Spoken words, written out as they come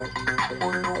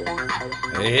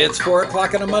It's 4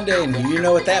 o'clock on a Monday, and you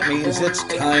know what that means. It's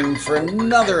time for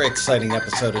another exciting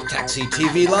episode of Taxi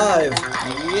TV Live.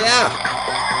 Yeah!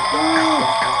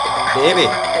 Baby,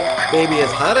 baby,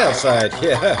 it's hot outside.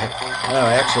 Yeah. No,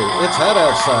 actually, it's hot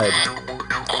outside.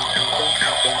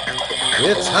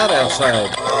 It's hot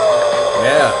outside.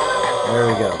 Yeah, there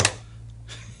we go.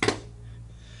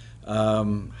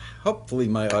 Hopefully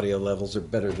my audio levels are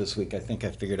better this week. I think I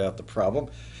figured out the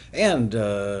problem. And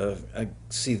I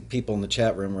see the people in the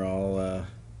chat room are all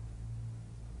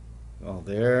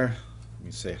there. Let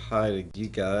me say hi to you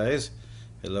guys.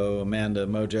 Hello, Amanda,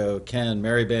 Mojo, Ken,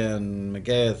 Maryband,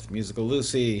 McGath, Musical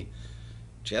Lucy,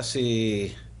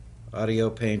 Jesse,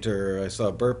 Audio Painter. I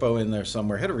saw Burpo in there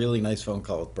somewhere. Had a really nice phone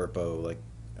call with Burpo, like,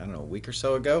 I don't know, a week or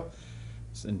so ago.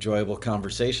 It's an enjoyable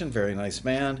conversation. Very nice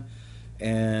man.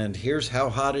 And here's how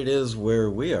hot it is where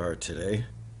we are today.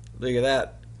 Look at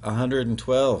that,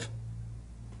 112.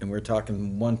 And we're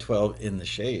talking 112 in the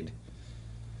shade.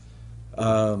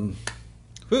 Whew.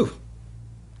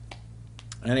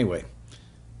 Anyway,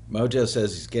 Mojo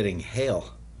says he's getting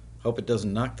hail. Hope it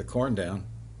doesn't knock the corn down.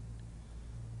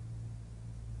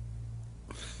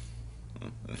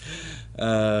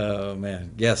 Oh,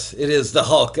 man. Yes, it is the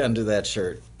Hulk under that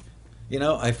shirt. You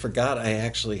know, I forgot I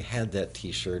actually had that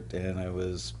t-shirt, and I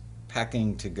was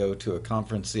packing to go to a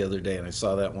conference the other day, and I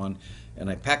saw that one, and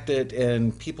I packed it,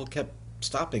 and people kept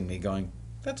stopping me going,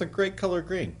 that's a great color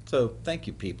green. So thank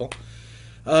you, people.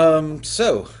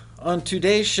 So on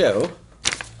today's show,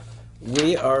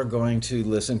 we are going to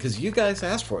listen, because you guys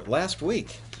asked for it last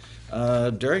week.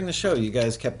 During the show, you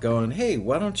guys kept going, hey,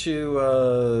 why don't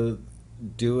you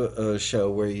do a show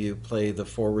where you play the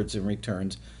forwards and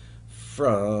returns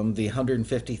from the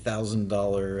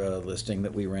 $150,000 listing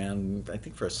that we ran, I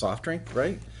think, for a soft drink,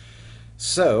 right?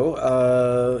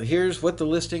 So here's what the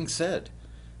listing said.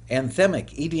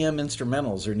 Anthemic EDM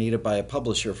instrumentals are needed by a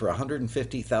publisher for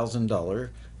 $150,000.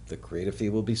 The creative fee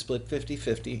will be split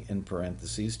 50-50, in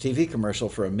parentheses, TV commercial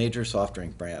for a major soft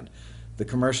drink brand. The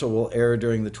commercial will air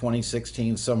during the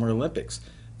 2016 Summer Olympics.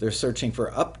 They're searching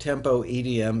for up-tempo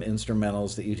EDM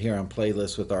instrumentals that you'd hear on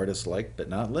playlists with artists like, but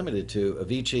not limited to,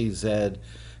 Avicii, Zedd,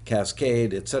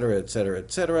 Cascade, etc., etc.,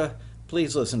 etc.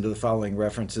 Please listen to the following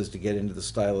references to get into the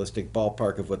stylistic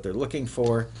ballpark of what they're looking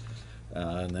for.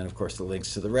 And then, of course, the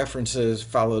links to the references,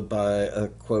 followed by a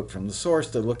quote from the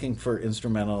source. They're looking for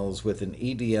instrumentals with an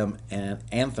EDM and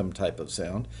anthem type of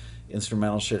sound.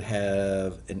 Instrumentals should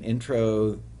have an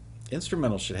intro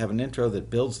that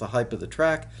builds the hype of the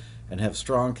track and have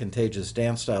strong, contagious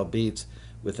dance-style beats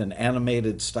with an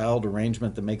animated, styled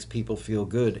arrangement that makes people feel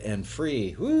good and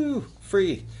free. Woo!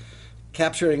 Free!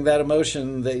 Capturing that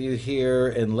emotion that you hear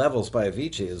in Levels by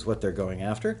Avicii is what they're going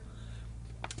after.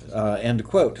 End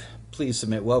quote. Please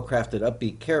submit well-crafted,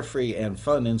 upbeat, carefree, and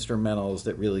fun instrumentals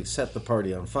that really set the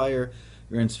party on fire.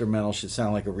 Your instrumental should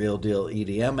sound like a real-deal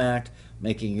EDM act,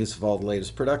 making use of all the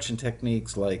latest production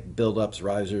techniques like build-ups,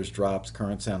 risers, drops,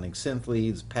 current-sounding synth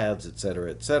leads, pads, etc.,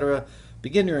 etc.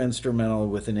 Begin your instrumental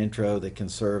with an intro that can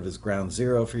serve as ground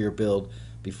zero for your build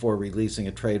before releasing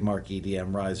a trademark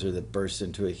EDM riser that bursts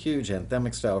into a huge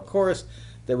anthemic-style chorus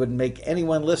that would make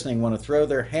anyone listening want to throw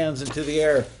their hands into the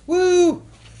air. Woo!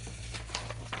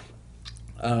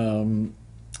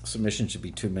 Submission should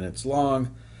be 2 minutes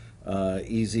long.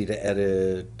 Easy to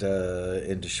edit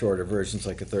into shorter versions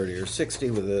like a 30 or 60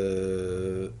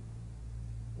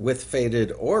 with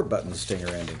faded or button stinger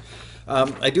ending.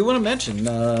 I do want to mention,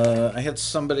 I had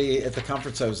somebody at the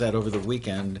conference I was at over the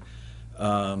weekend,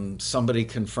 somebody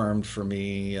confirmed for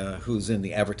me who's in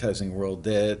the advertising world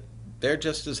that they're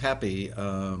just as happy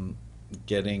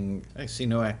getting, I see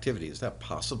no activity. Is that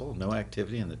possible? No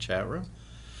activity in the chat room?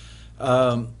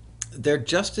 They're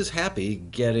just as happy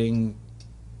getting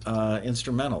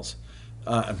instrumentals,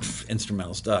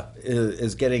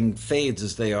 is getting fades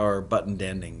as they are buttoned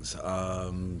endings.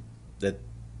 That,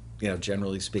 you know,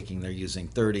 generally speaking, they're using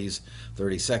 30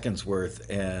 seconds worth,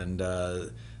 and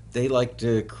they like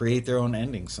to create their own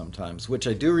endings sometimes, which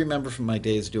I do remember from my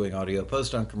days doing audio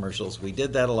post on commercials. We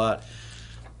did that a lot,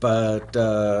 but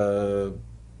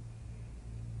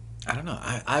I don't know.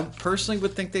 I personally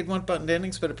would think they'd want buttoned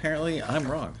endings, but apparently I'm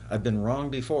wrong. I've been wrong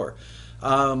before.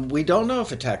 We don't know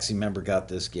if a Taxi member got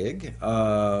this gig.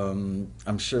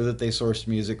 I'm sure that they sourced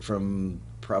music from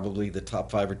probably the top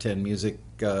 5 or 10 music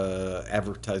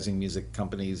advertising music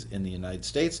companies in the United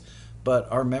States, but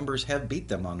our members have beat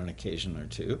them on an occasion or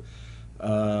two.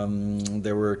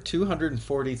 There were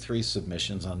 243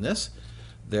 submissions on this.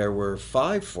 There were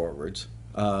 5 forwards.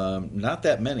 Not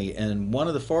that many, and one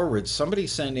of the forwards, somebody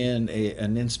sent in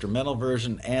an instrumental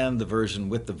version and the version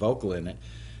with the vocal in it,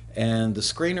 And the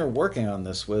screener working on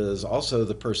this was also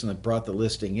the person that brought the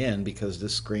listing in, because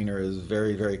this screener is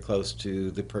very, very close to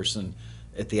the person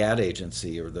at the ad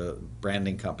agency or the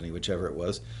branding company, whichever it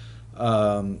was.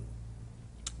 Um,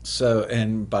 so,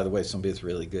 and by the way, somebody with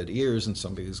really good ears and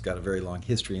somebody who's got a very long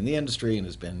history in the industry and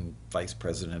has been vice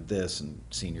president of this and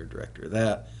senior director of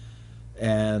that.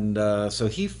 And so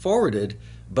he forwarded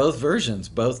both versions,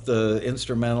 both the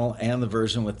instrumental and the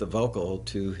version with the vocal,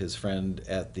 to his friend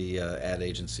at the ad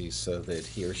agency so that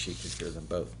he or she could hear them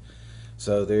both.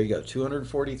 So there you go,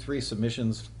 243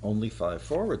 submissions, only 5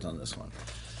 forwards on this one.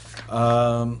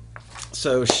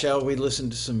 So shall we listen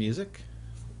to some music?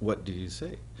 What do you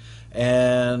say?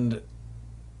 And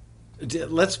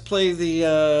let's play the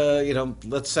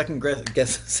let's second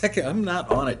guess second. I'm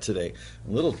not on it today.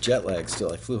 A little jet lag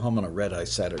still. I flew home on a red eye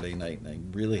Saturday night and I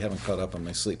really haven't caught up on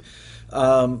my sleep.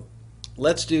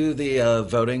 Let's do the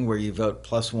voting where you vote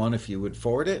 +1 if you would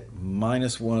forward it,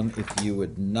 -1 if you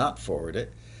would not forward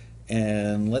it,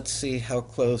 and let's see how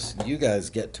close you guys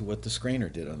get to what the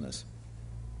screener did on this.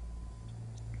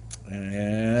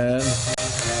 And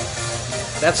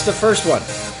that's the first one.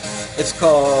 It's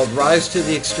called Rise to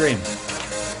the Extreme.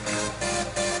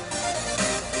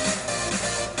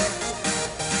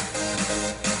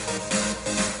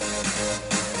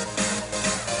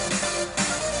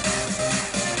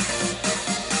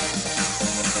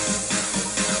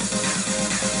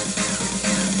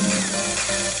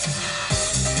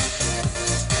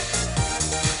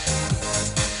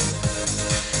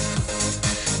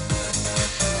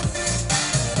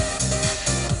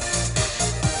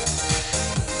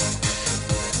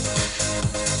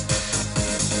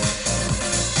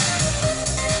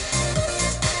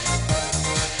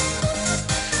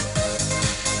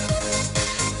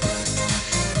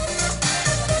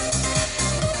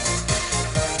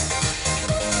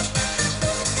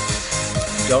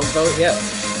 Don't vote yet.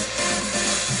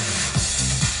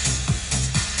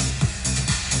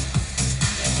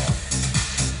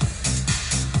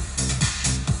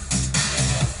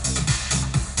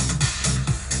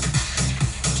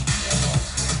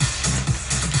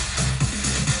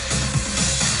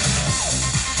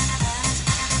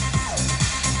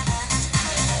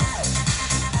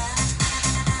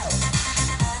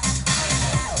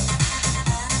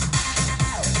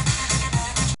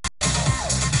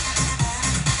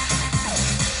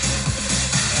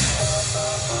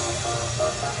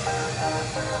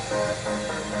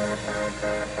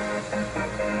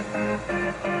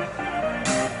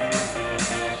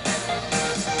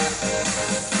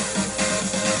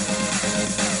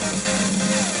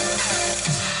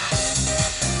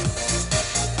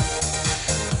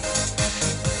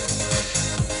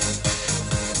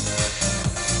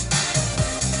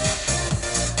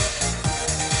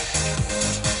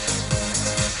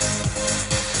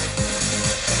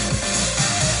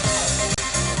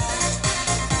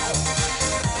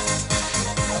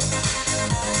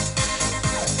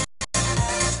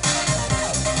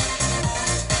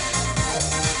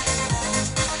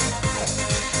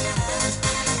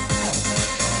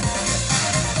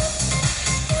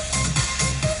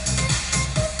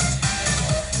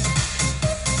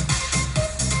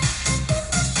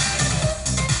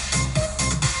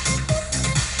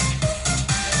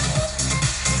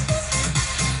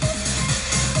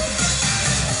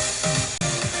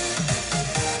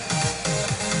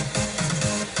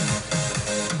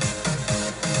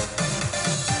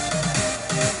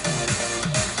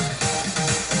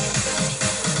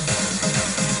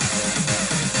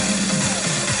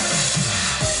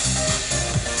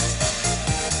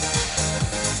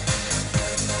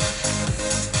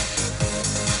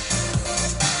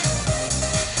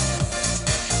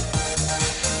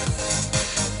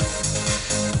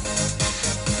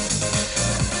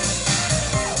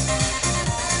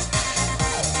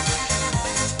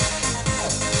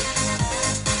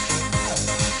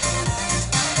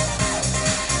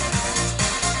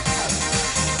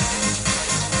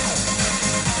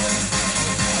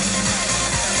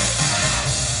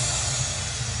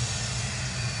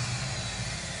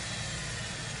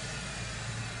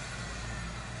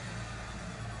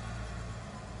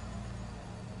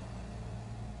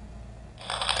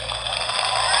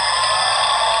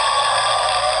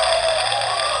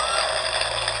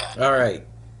 All right.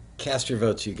 Cast your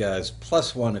votes, you guys.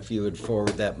 +1 if you would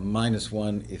forward that,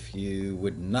 -1 if you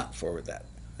would not forward that.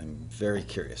 I'm very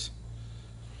curious.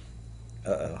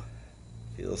 Uh-oh.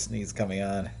 Feel a sneeze coming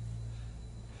on.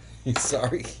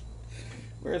 Sorry.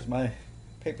 Where's my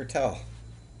paper towel?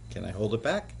 Can I hold it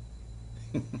back?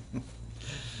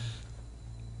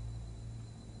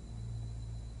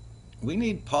 We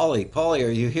need Polly. Polly, are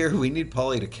you here? We need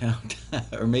Polly to count.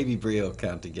 Or maybe Brio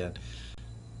count again.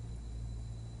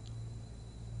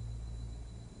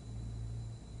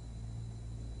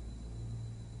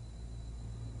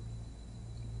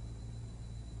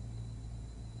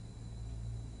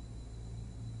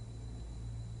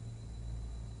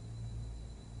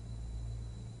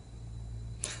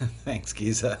 Thanks,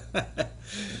 Giza.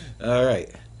 All right.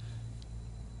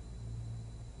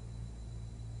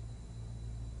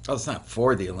 Oh, it's not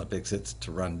for the Olympics, it's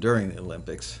to run during the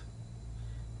Olympics.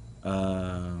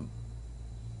 Um,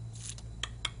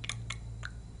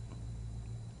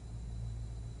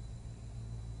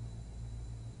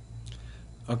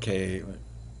 okay,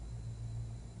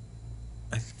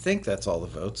 I think that's all the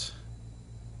votes.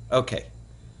 Okay.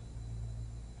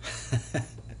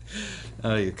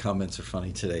 Oh, your comments are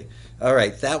funny today. All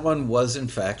right, that one was in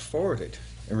fact forwarded.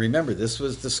 And remember, this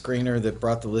was the screener that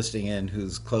brought the listing in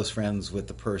who's close friends with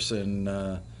the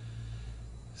person.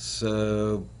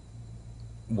 So,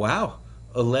 wow.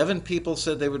 11 people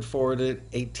said they would forward it,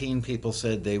 18 people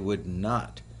said they would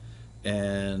not.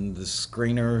 And the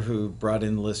screener who brought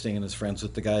in the listing and is friends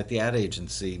with the guy at the ad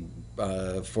agency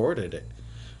forwarded it.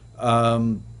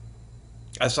 Um,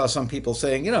 I saw some people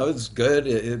saying, it's good.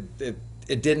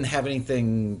 It didn't have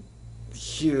anything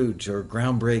huge or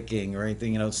groundbreaking or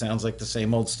anything. It sounds like the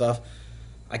same old stuff.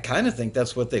 I kind of think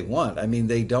that's what they want. I mean,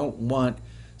 they don't want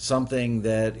something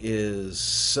that is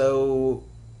so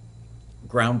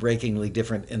groundbreakingly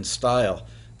different in style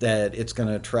that it's going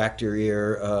to attract your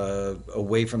ear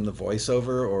away from the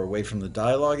voiceover or away from the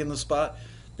dialogue in the spot.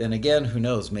 Then again, who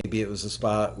knows? Maybe it was a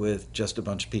spot with just a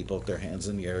bunch of people with their hands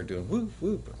in the air doing whoop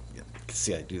whoop. You can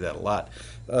see I do that a lot.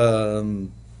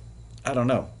 Um, I don't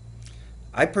know.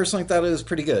 I personally thought it was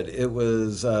pretty good.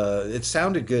 It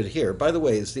sounded good here. By the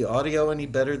way, is the audio any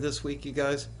better this week, you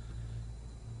guys?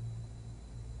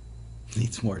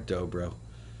 Needs more dough, bro.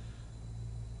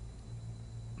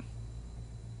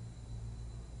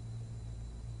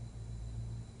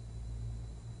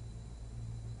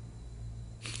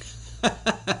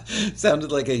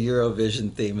 Sounded like a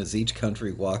Eurovision theme as each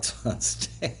country walks on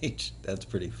stage. That's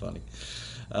pretty funny.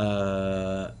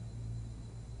 Uh,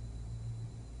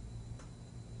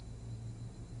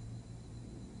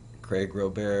 Craig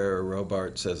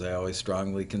Robart says I always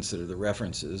strongly consider the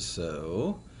references.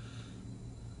 So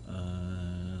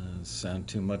sound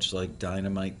too much like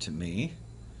dynamite to me.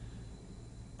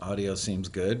 Audio seems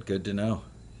good. Good to know.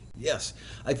 Yes,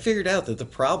 I figured out that the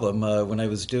problem when I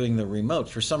was doing the remote,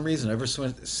 for some reason,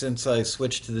 since I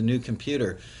switched to the new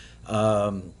computer,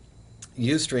 um,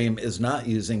 Ustream is not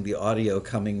using the audio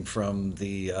coming from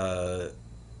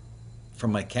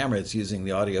my camera. It's using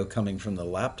the audio coming from the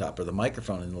laptop or the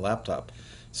microphone in the laptop.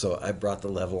 So I brought the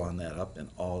level on that up, and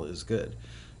all is good.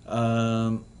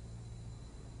 Um,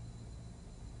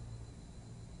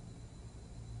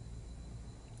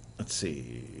 let's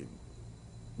see.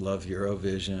 Love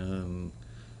Eurovision.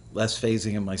 Less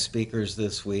phasing in my speakers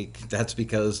this week. That's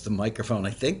because the microphone, I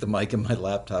think the mic in my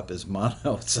laptop is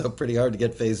mono, so pretty hard to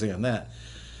get phasing on that.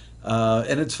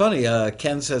 And it's funny,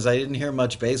 Ken says, I didn't hear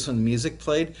much bass when the music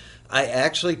played. I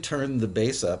actually turned the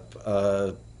bass up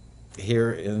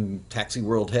here in Taxi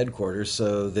World headquarters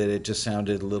so that it just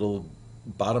sounded a little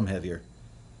bottom heavier.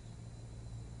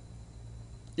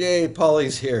 Yay,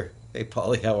 Polly's here. Hey,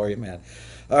 Polly, how are you, man?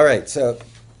 All right, so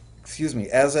excuse me.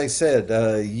 As I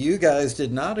said, you guys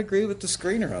did not agree with the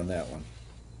screener on that one.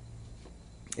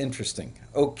 Interesting.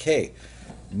 Okay,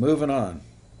 moving on.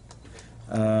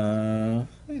 Let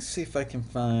me see if I can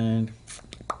find.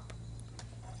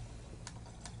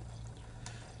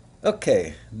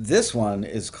 Okay, this one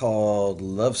is called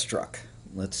Love Struck.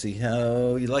 Let's see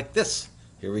how you like this.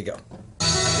 Here we go.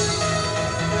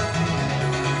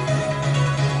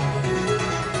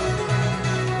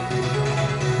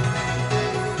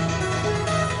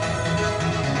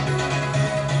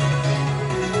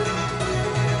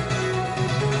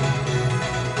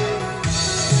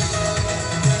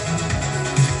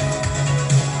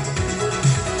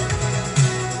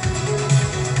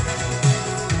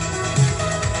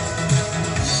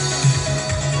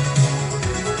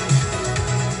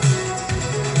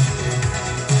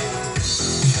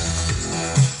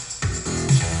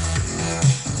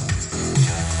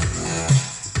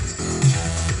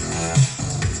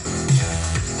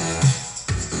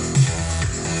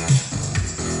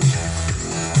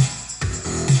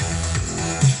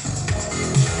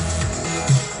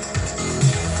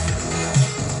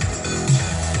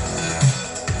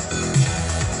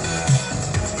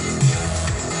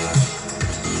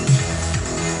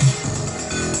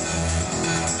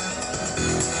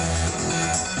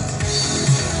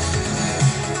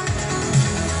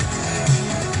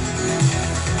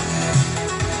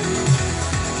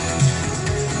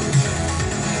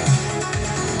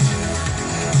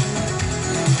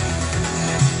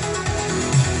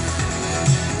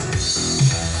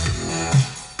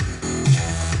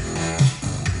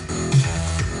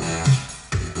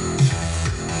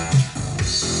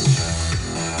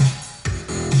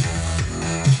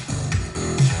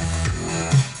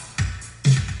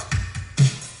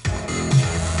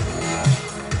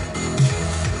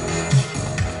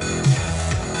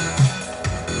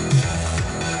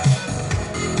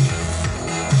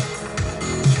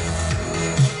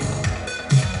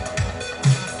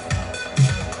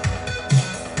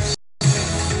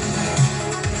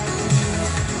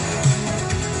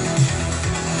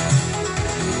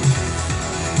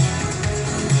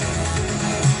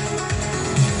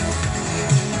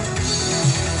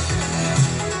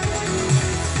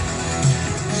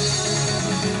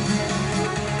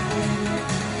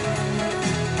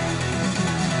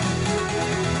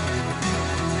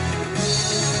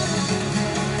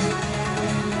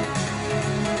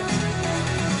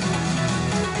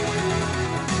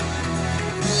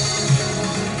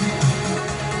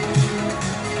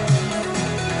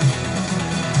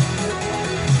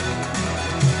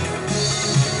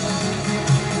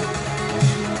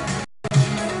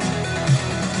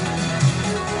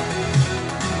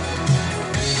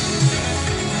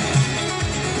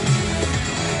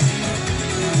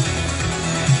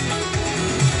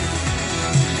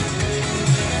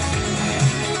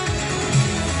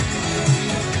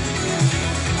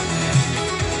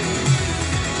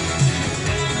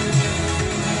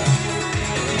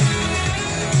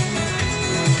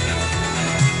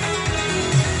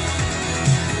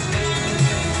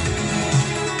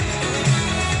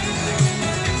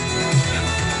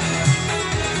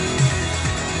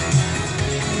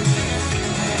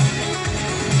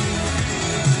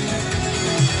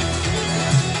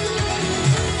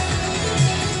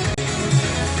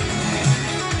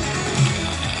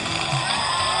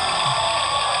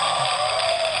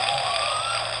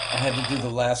 had to do the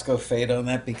Lasco fade on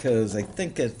that because I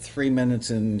think at 3 minutes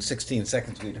and 16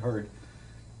 seconds we'd heard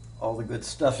all the good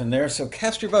stuff in there. So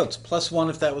cast your votes. +1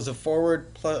 if that was a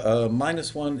forward,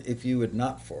 -1 if you would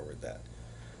not forward that.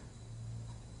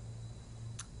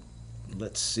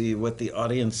 Let's see what the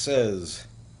audience says.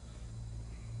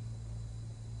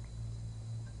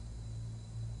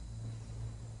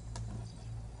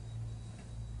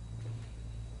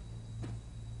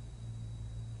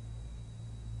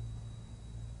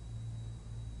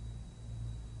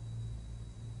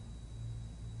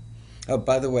 Oh,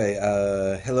 by the way,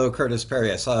 hello, Curtis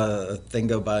Perry. I saw a thing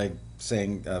go by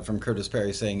saying from Curtis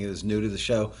Perry saying he was new to the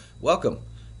show. Welcome.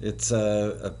 It's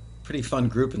a pretty fun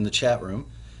group in the chat room,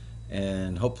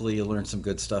 and hopefully you'll learn some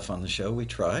good stuff on the show. We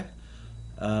try.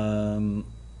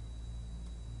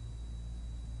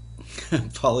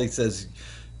 Polly says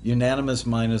unanimous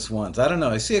 -1s. I don't know.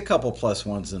 I see a couple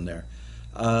 +1s in there.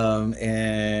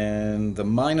 And the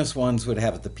 -1s would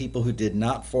have it. The people who did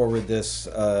not forward this,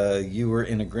 you were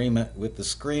in agreement with the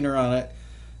screener on it.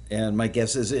 And my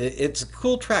guess is it's a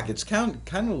cool track. It's kind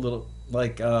of a little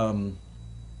like an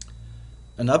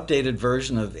updated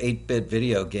version of 8-bit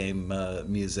video game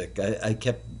music. I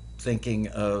kept thinking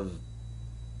of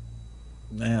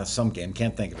some game,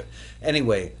 can't think of it.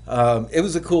 Anyway, it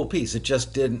was a cool piece. It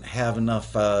just didn't have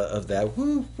enough of that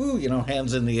woo woo,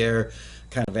 hands in the air,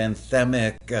 kind of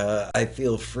anthemic, I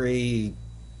feel free,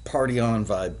 party on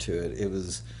vibe to it. It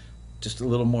was just a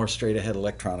little more straight ahead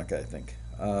electronica, I think.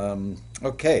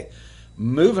 Okay,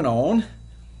 moving on.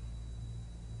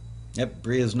 Yep,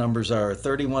 Bria's numbers are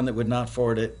 31 that would not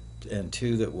forward it and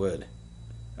 2 that would.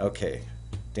 Okay,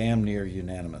 damn near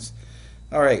unanimous.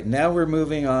 All right, now we're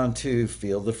moving on to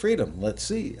Feel the Freedom. Let's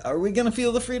see. Are we going to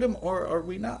feel the freedom or are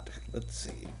we not? Let's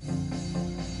see.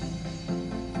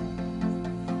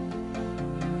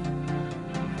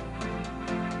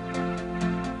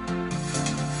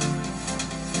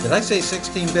 Did I say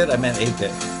 16-bit? I meant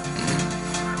 8-bit.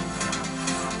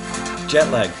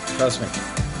 Jet lag, trust me.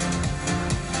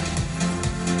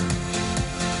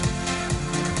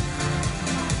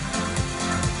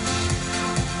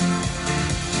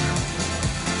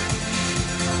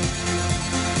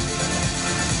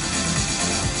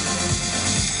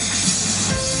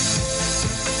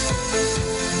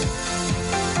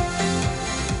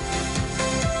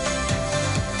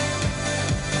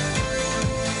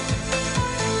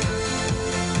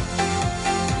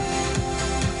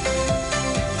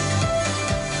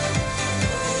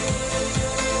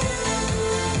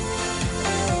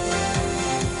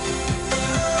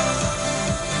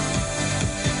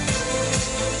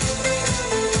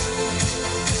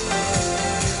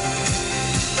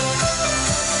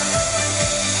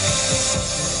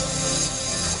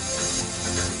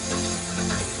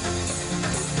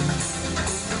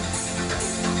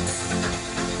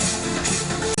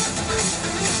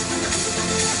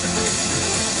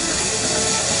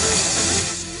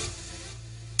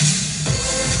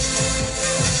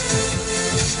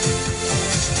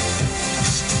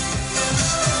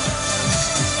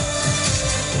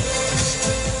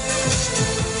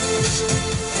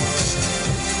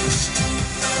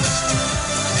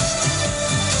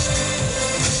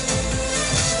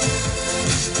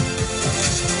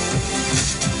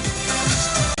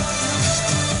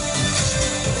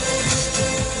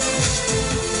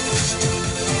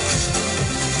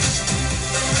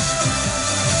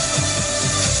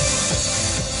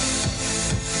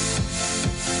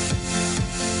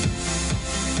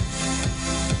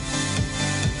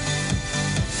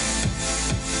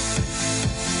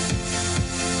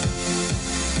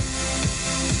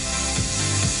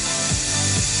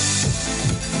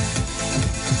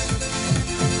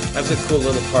 That's a cool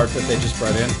little part that they just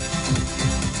brought in.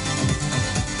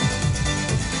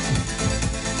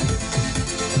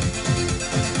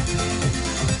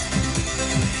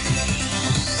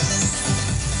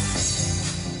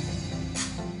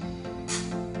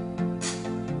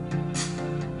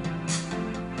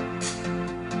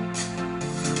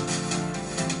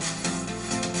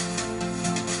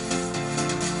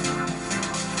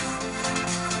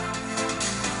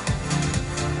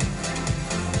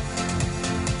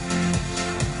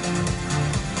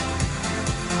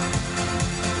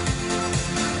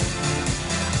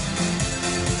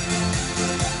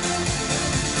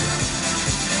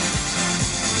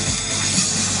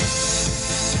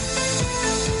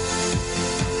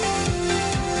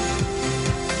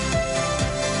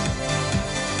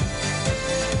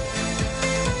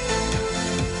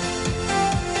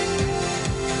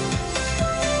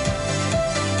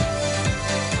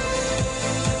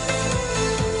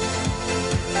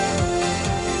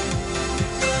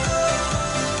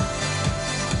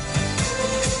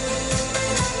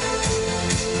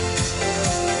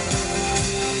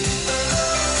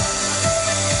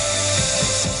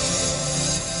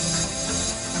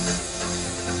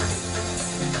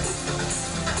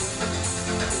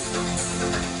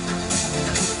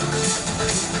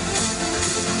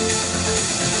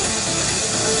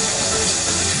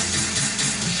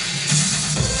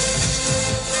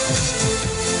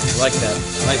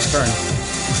 Nice turn.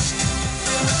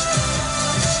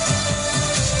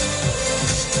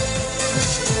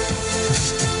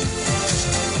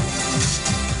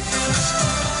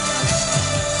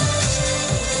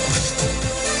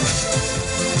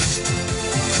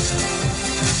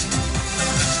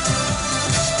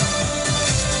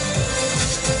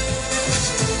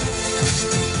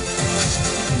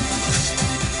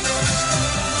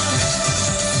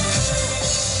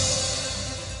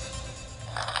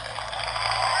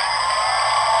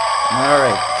 All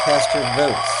right, cast your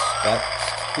votes.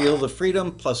 That's Feel the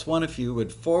Freedom, +1 if you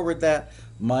would forward that,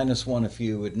 -1 if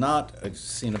you would not. I've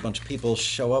seen a bunch of people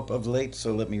show up of late,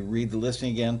 so let me read the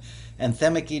listing again.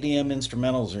 Anthemic EDM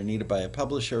instrumentals are needed by a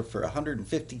publisher for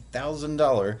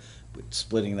 $150,000,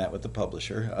 splitting that with the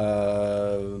publisher.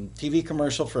 TV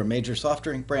commercial for a major soft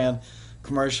drink brand.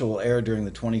 Commercial will air during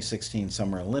the 2016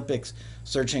 Summer Olympics.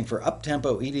 Searching for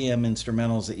up-tempo EDM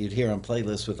instrumentals that you'd hear on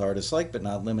playlists with artists like, but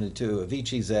not limited to,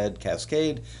 Avicii, Zedd,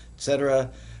 Cascade, etc.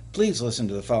 Please listen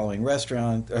to the following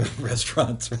restaurants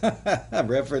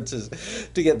references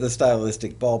to get the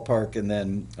stylistic ballpark, and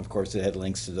then, of course, it had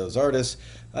links to those artists,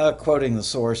 quoting the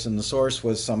source, and the source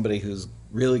was somebody who's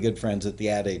really good friends at the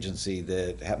ad agency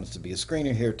that happens to be a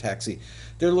screener here, Taxi.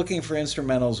 They're looking for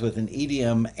instrumentals with an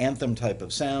EDM anthem type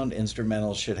of sound.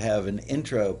 Instrumentals should have an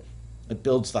intro that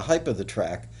builds the hype of the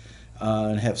track,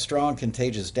 and have strong,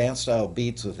 contagious dance-style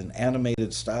beats with an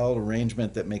animated style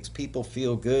arrangement that makes people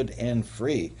feel good and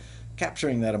free.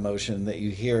 Capturing that emotion that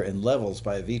you hear in Levels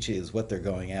by Avicii is what they're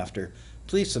going after.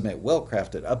 Please submit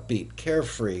well-crafted, upbeat,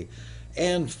 carefree,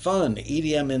 and fun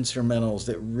EDM instrumentals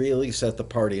that really set the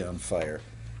party on fire.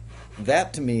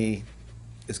 That, to me,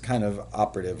 is kind of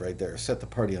operative right there. Set the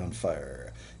party on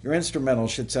fire. Your instrumental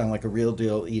should sound like a real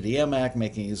deal EDM act,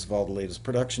 making use of all the latest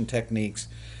production techniques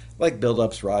like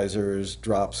build-ups, risers,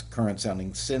 drops,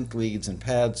 current-sounding synth leads, and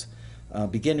pads.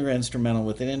 Begin your instrumental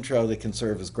with an intro that can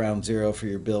serve as ground zero for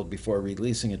your build before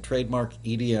releasing a trademark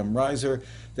EDM riser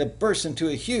that bursts into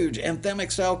a huge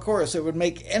anthemic-style chorus that would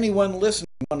make anyone listening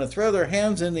want to throw their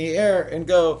hands in the air and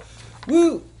go,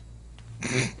 woo!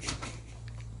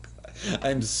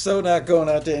 I'm so not going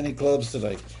out to any clubs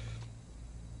tonight.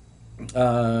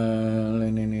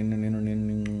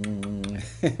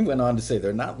 Went on to say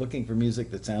they're not looking for music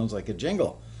that sounds like a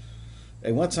jingle.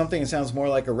 They want something that sounds more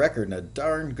like a record, and a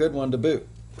darn good one to boot.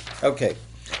 Okay.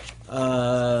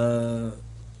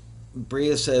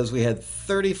 Bria says we had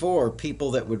 34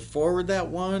 people that would forward that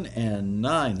one and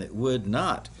 9 that would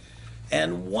not.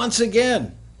 And once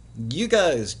again, you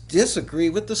guys disagree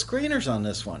with the screeners on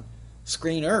this one.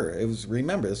 Screener.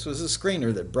 Remember, this was a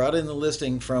screener that brought in the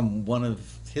listing from one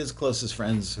of his closest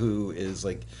friends who is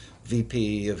like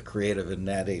VP of creative in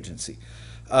that agency.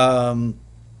 I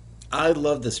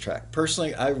love this track.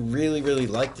 Personally, I really, really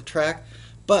like the track,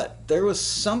 but there was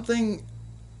something.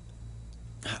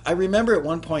 I remember at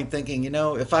one point thinking,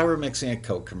 if I were mixing a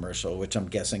Coke commercial, which I'm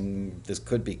guessing this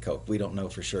could be Coke, we don't know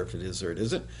for sure if it is or it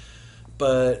isn't,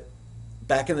 but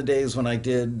back in the days when I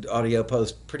did audio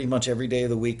post pretty much every day of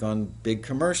the week on big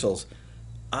commercials,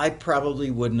 I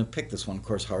probably wouldn't have picked this one. Of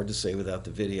course, hard to say without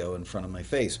the video in front of my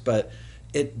face, but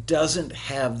it doesn't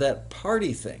have that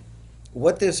party thing.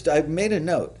 I made a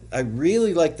note. I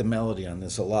really like the melody on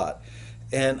this a lot.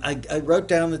 And I wrote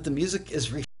down that the music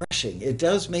is refreshing. It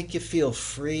does make you feel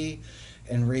free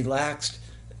and relaxed.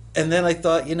 And then I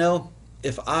thought,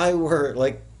 if I were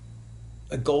like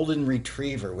a golden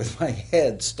retriever with my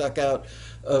head stuck out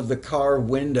of the car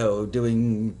window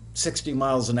doing 60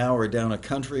 miles an hour down a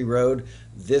country road,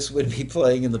 this would be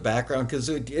playing in the background, because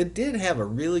it did have a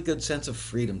really good sense of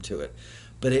freedom to it.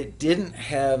 But it didn't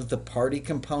have the party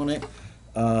component.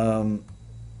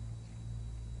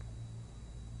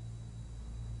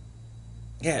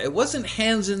 It wasn't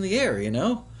hands in the air,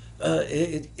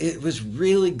 it was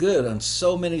really good on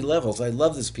so many levels. I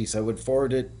love this piece. I would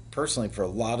forward it personally for a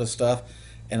lot of stuff,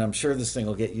 and I'm sure this thing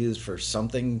will get used for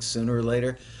something sooner or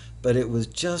later. But it was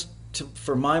just,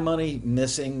 for my money,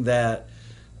 missing that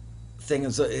thing.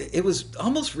 It was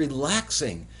almost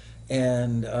relaxing,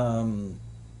 and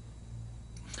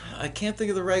I can't think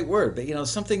of the right word, but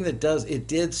something that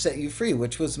did set you free,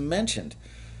 which was mentioned.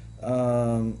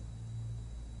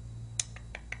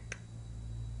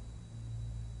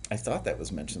 I thought that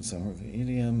was mentioned somewhere. The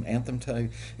EDM anthem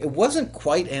type. It wasn't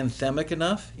quite anthemic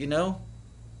enough,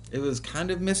 It was kind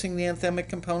of missing the anthemic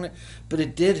component, but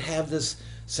it did have this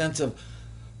sense of,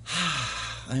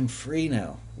 I'm free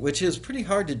now, which is pretty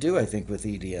hard to do, I think, with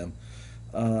EDM.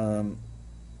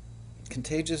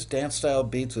 Contagious dance-style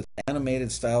beats with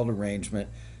animated styled arrangement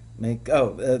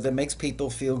that makes people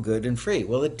feel good and free.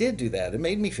 Well, it did do that. It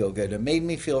made me feel good. It made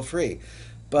me feel free.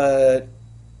 But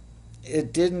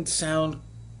it didn't sound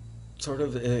sort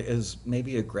of as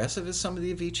maybe aggressive as some of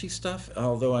the Avicii stuff.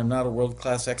 Although I'm not a world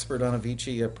class expert on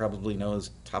Avicii, I probably know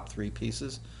his top three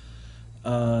pieces.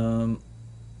 Um,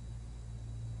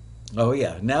 oh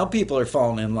yeah, now people are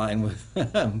falling in line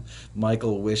with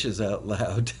Michael wishes out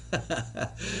loud.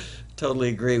 Totally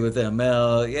agree with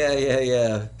ML. Yeah, yeah,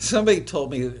 yeah. Somebody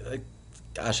told me,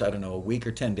 gosh, I don't know, a week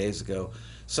or 10 days ago.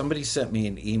 Somebody sent me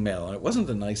an email, and it wasn't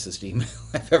the nicest email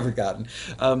I've ever gotten,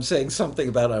 saying something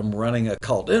about I'm running a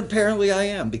cult. And apparently I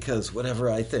am, because whatever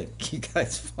I think, you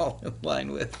guys fall in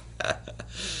line with.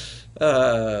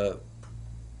 uh,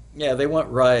 yeah, they want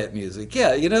riot music.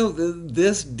 Yeah,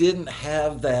 this didn't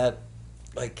have that,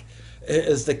 like,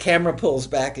 as the camera pulls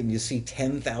back and you see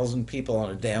 10,000 people on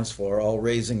a dance floor all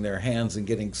raising their hands and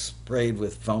getting sprayed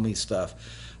with foamy stuff.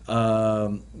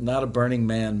 Not a Burning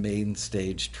Man main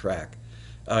stage track.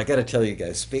 I got to tell you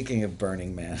guys, speaking of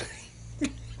Burning Man,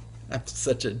 I'm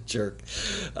such a jerk.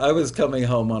 I was coming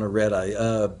home on a red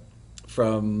eye.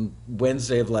 From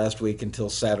Wednesday of last week until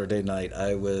Saturday night,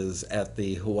 I was at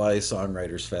the Hawaii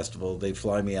Songwriters Festival. They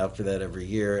fly me out for that every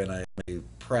year, and I'm a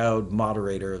proud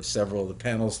moderator of several of the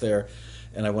panels there,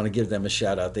 and I want to give them a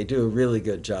shout out. They do a really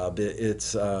good job.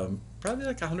 It's probably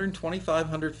like 125,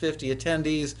 150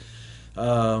 attendees,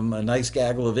 a nice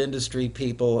gaggle of industry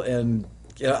people, and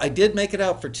I did make it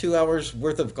out for 2 hours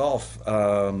worth of golf.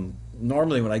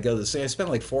 Normally, when I go to this thing, I spend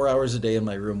like 4 hours a day in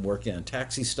my room working on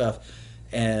taxi stuff,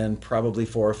 and probably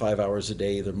 4 or 5 hours a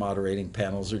day either moderating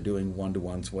panels or doing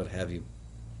one-to-ones, what have you.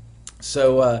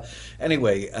 So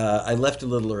anyway, I left a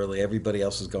little early. Everybody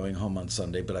else was going home on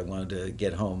Sunday, but I wanted to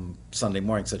get home Sunday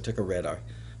morning, so I took a red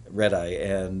eye,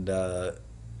 and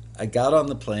I got on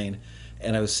the plane,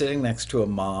 and I was sitting next to a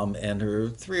mom and her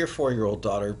 3 or 4 year old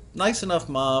daughter. Nice enough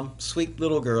mom, sweet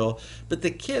little girl, but the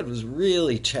kid was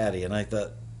really chatty, and I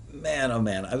thought, man, oh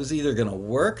man, I was either going to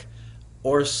work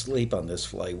or sleep on this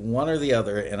flight, one or the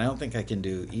other, and I don't think I can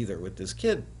do either with this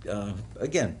kid.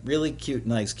 Again, really cute,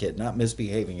 nice kid, not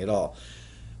misbehaving at all.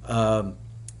 Um,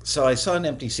 so I saw an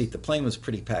empty seat. The plane was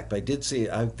pretty packed, but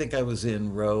I think I was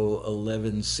in row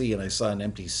 11C, and I saw an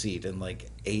empty seat in like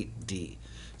 8D.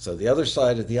 So the other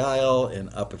side of the aisle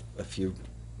and up a few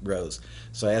rows.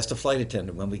 So I asked a flight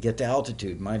attendant, when we get to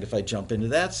altitude, mind if I jump into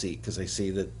that seat? Because I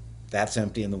see that that's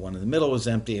empty and the one in the middle was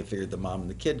empty. I figured the mom and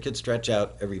the kid could stretch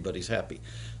out. Everybody's happy.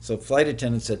 So flight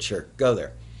attendant said, sure, go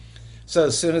there. So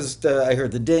as soon as I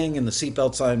heard the ding and the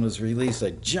seatbelt sign was released, I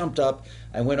jumped up.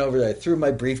 I went over there. I threw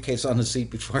my briefcase on the seat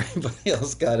before anybody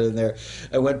else got in there.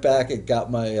 I went back and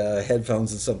got my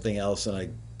headphones and something else, and I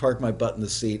parked my butt in the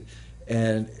seat.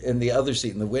 And in the other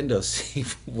seat, in the window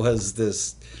seat, was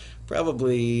this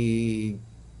probably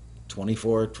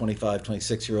 24, 25,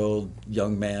 26-year-old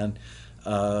young man.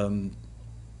 Um,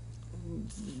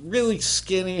 Really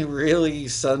skinny, really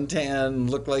suntan.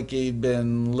 Looked like he'd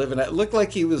been living. Looked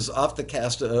like he was off the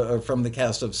cast, from the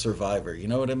cast of Survivor. You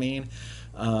know what I mean?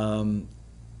 Um,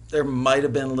 there might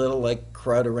have been a little like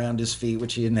crud around his feet,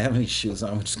 which he didn't have any shoes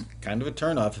on, which is kind of a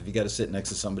turnoff if you got to sit next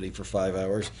to somebody for 5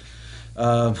 hours.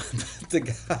 Um, the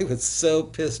guy was so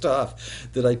pissed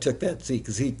off that I took that seat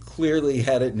because he clearly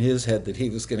had it in his head that he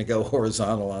was going to go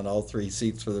horizontal on all three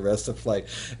seats for the rest of the flight.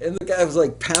 And the guy was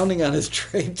like pounding on his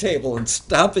tray table and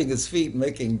stomping his feet,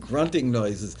 making grunting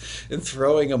noises, and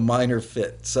throwing a minor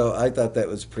fit. So I thought that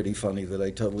was pretty funny that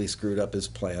I totally screwed up his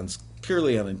plans.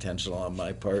 Purely unintentional on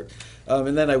my part.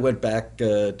 And then I went back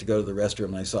to go to the restroom,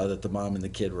 and I saw that the mom and the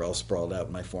kid were all sprawled out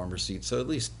in my former seat. So at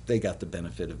least they got the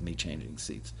benefit of me changing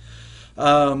seats.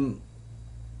 Um,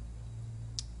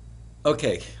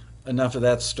 okay, enough of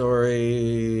that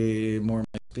story. More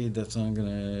my speed. That's I'm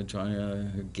gonna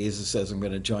join. Geza says I'm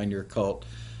gonna join your cult.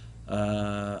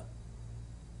 Uh,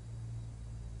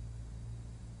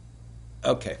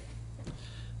 okay,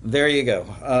 there you go.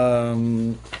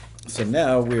 So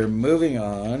now we're moving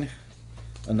on.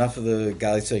 Enough of the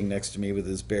guy sitting next to me with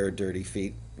his bare, dirty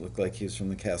feet. Looked like he was from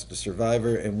the cast of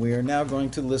Survivor, and we are now going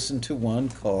to listen to one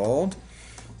called.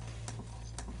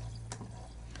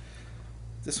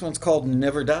 This one's called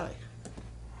Never Die.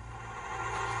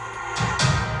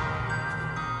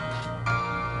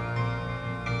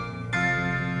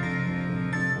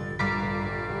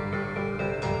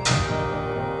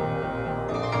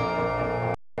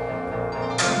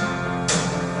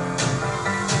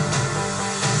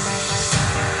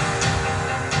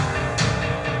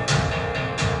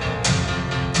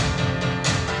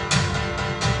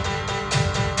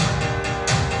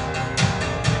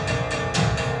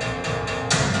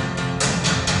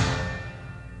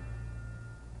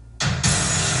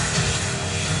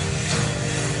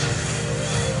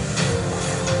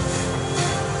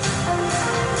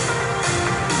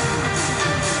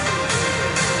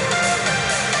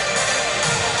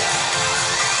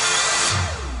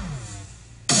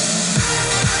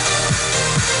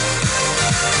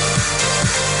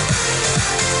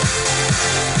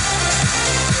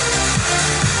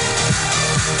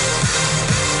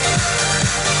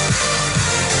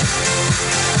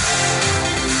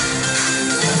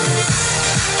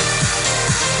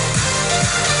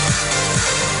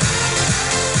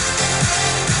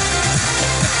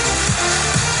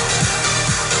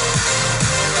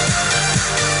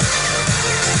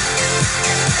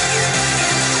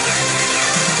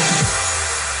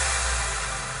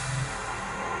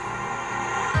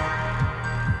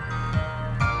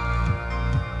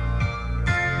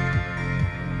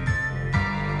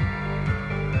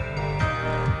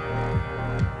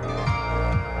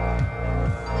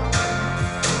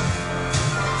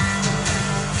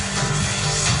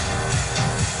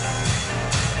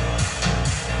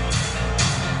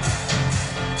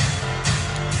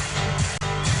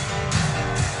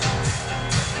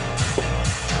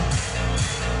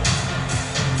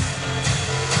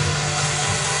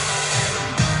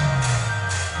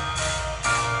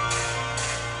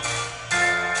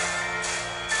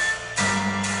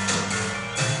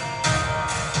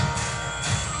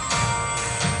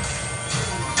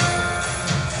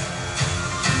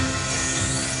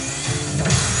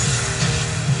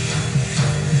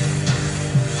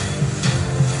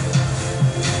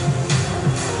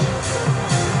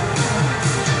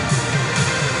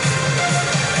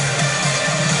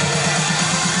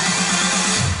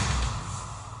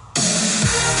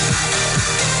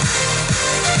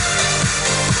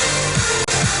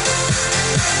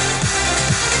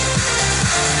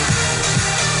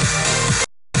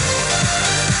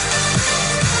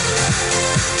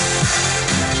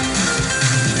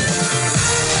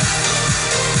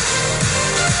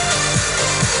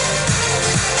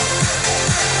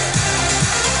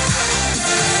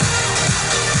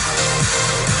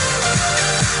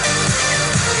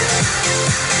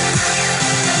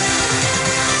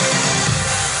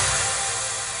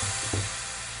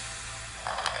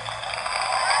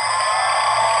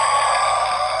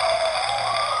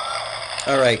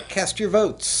 All right, cast your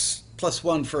votes.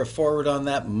 +1 for a forward on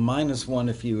that, -1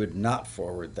 if you would not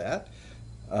forward that.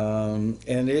 And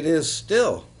it is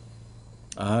still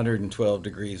 112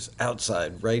 degrees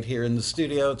outside. Right here in the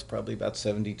studio, it's probably about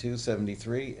 72,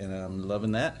 73, and I'm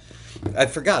loving that. I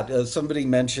forgot, somebody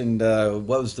mentioned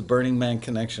what was the Burning Man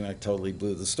connection. I totally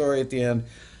blew the story at the end.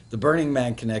 The Burning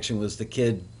Man connection was the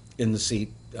kid in the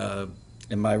seat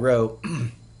in my row.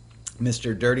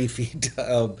 Mr. Dirty Feet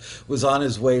was on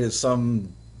his way to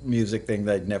some music thing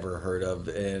that I'd never heard of,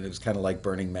 and it was kind of like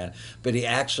Burning Man. But he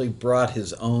actually brought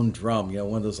his own drum,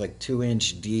 one of those like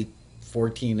 2-inch deep,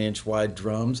 14-inch wide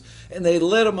drums, and they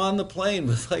lit him on the plane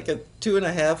with like a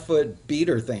 2.5-foot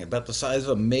beater thing, about the size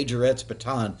of a majorette's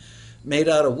baton, made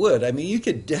out of wood. I mean, you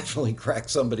could definitely crack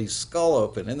somebody's skull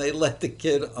open, and they let the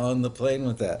kid on the plane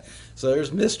with that. So there's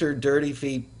Mr. Dirty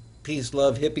Feet, peace,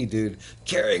 love, hippie dude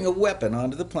carrying a weapon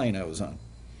onto the plane I was on.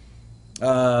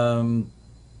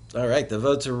 All right, the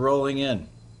votes are rolling in.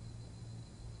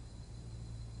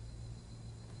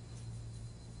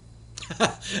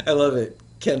 I love it.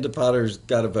 Ken DePotter's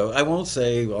got a vote. I won't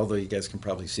say, although you guys can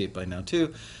probably see it by now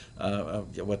too,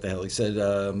 what the hell he said.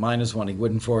 -1, he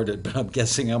wouldn't forward it, but I'm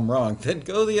guessing I'm wrong. Then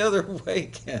go the other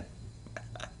way, Ken.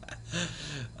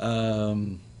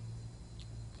 um,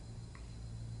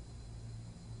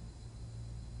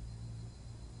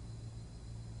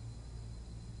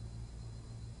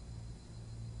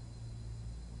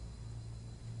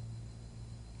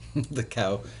 the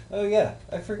cow. Oh yeah,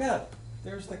 I forgot.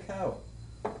 There's the cow.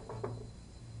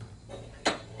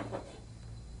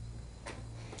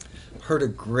 Heard a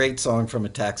great song from a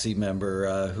taxi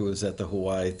member who was at the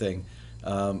Hawaii thing.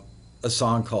 A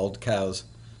song called Cows.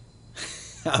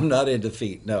 I'm not into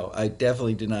feet. No, I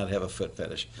definitely do not have a foot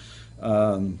fetish.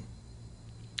 Um,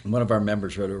 One of our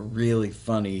members wrote a really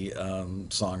funny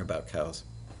song about cows.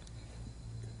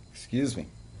 Excuse me.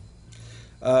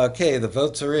 Okay, the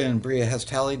votes are in. Bria has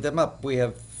tallied them up. We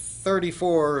have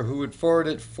 34 who would forward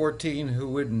it, 14 who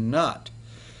would not.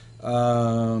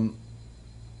 Um,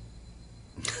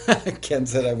 Ken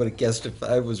said I would have guessed if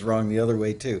I was wrong the other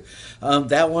way too.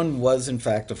 That one was in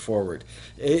fact a forward.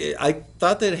 I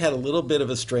thought that it had a little bit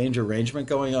of a strange arrangement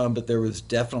going on, but there was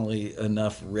definitely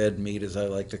enough red meat, as I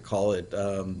like to call it,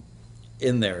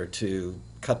 in there to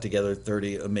cut together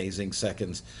 30 amazing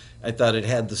seconds. I thought it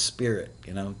had the spirit,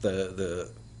 the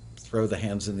throw the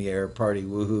hands in the air, party,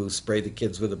 woohoo, spray the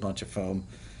kids with a bunch of foam.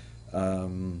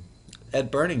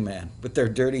 At Burning Man with their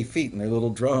dirty feet and their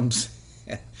little drums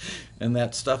and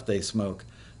that stuff they smoke.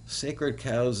 Sacred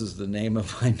Cows is the name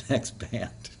of my next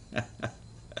band.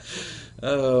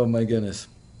 Oh my goodness.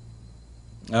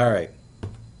 All right.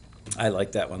 I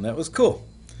like that one. That was cool.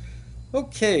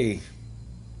 Okay.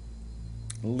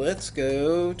 Let's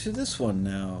go to this one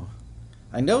now.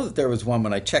 I know that there was one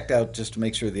when I checked out just to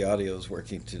make sure the audio is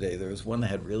working today. There was one that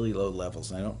had really low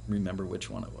levels, and I don't remember which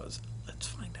one it was. Let's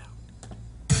find out.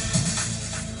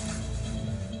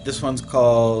 This one's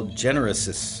called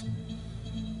Generosis.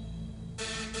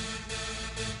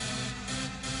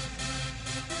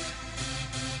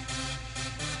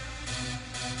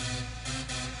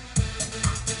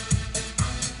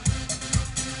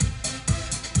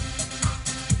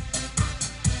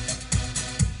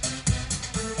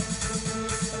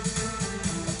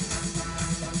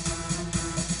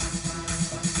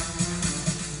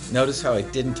 Notice how I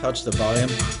didn't touch the volume?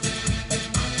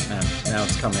 And now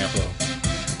it's coming up low.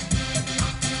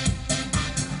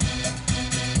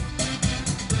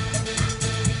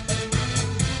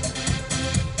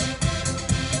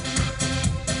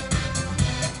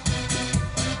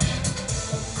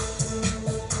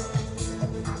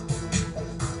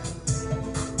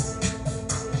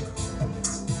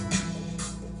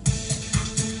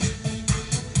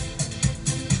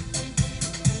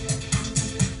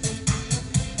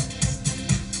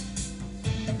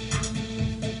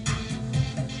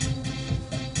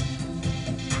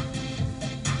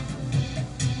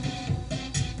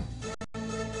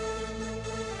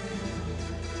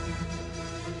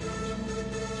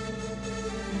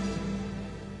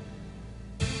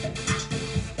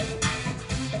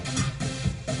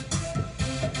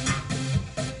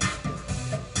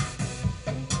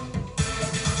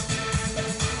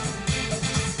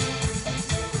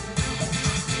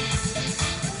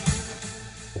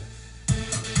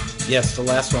 Yes, the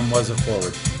last one was a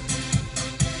forward.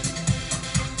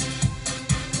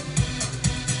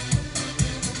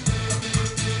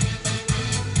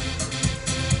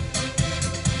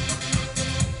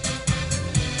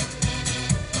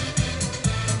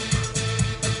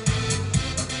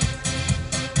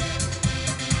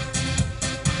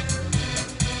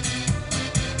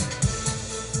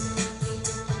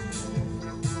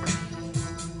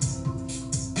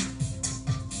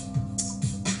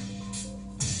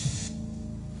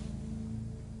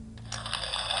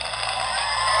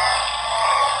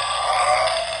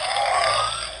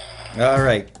 All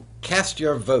right. Cast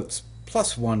your votes.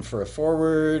 +1 for a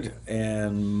forward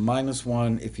and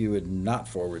 -1 if you would not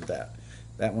forward that.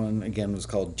 That one again was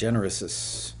called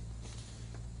Generosus.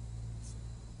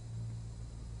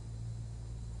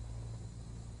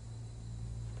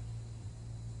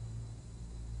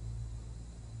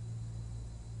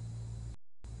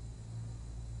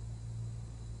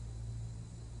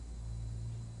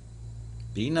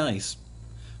 Be nice.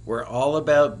 We're all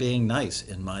about being nice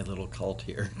in my little cult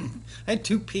here. I had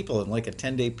two people in like a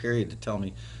 10-day period to tell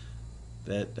me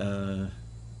that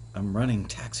I'm running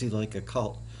Taxi Like a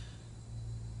Cult.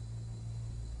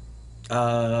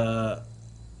 Uh,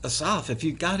 Asaf, if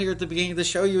you got here at the beginning of the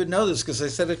show, you would know this because I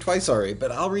said it twice already,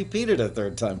 but I'll repeat it a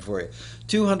third time for you.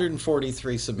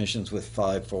 243 submissions with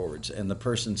 5 forwards, and the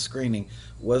person screening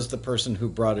was the person who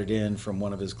brought it in from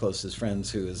one of his closest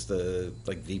friends who is the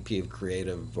like VP of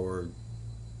creative, or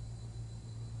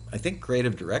I think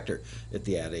creative director at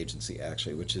the ad agency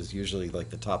actually, which is usually like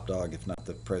the top dog, if not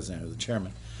the president or the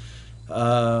chairman.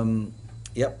 Um,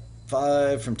 yep,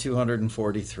 5 from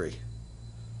 243.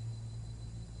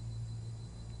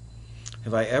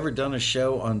 Have I ever done a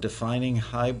show on defining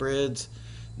hybrids?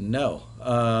 No.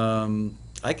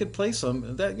 I could play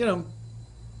some. That,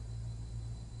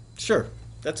 sure.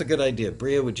 That's a good idea.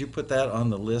 Bria, would you put that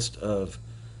on the list of?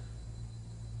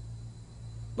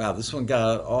 Wow, this one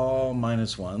got all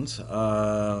 -1s.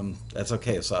 That's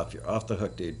okay, Asaf. You're off the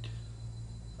hook, dude.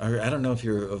 I don't know if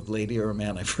you're a lady or a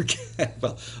man. I forget.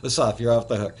 Well, Asaf, you're off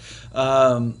the hook.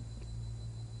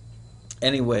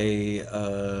 Anyway,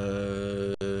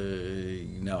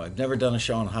 no, I've never done a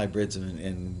show on hybrids,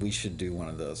 and we should do one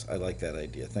of those. I like that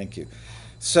idea. Thank you.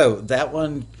 So that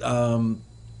one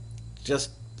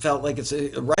just felt like it's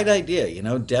a right idea,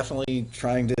 definitely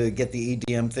trying to get the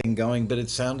EDM thing going, but it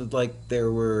sounded like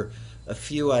there were a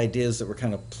few ideas that were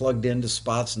kind of plugged into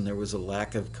spots and there was a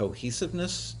lack of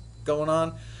cohesiveness going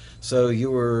on. So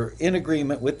you were in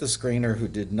agreement with the screener who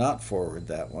did not forward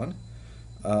that one.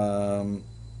 Um,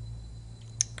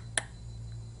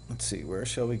 let's see, where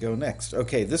shall we go next?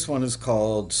 Okay, this one is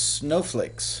called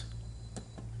Snowflakes.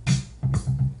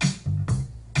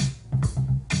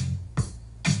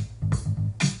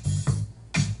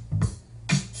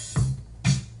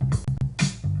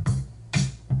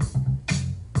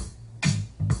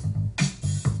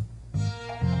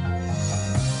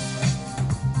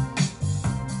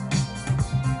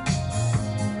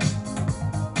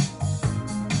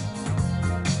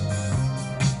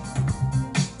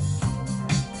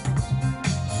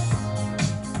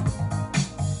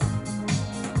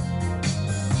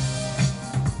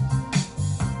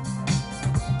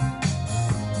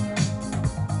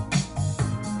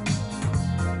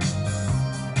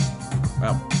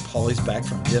 Wow, Polly's back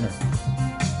from dinner.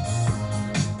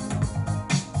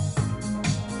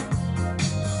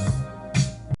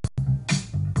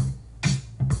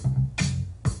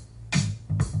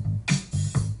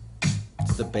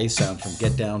 It's the bass sound from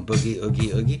Get Down Boogie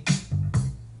Oogie Oogie.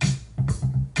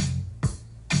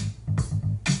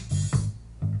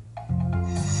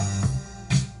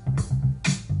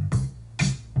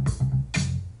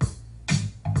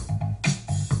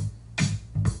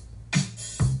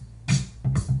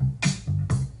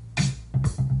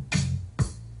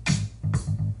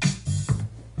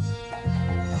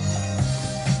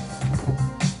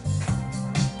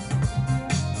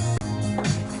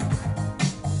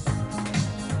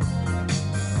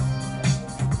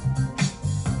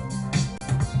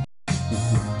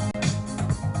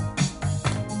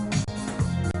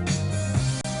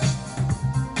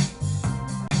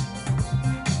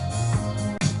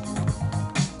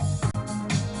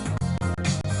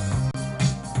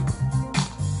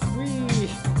 Whee!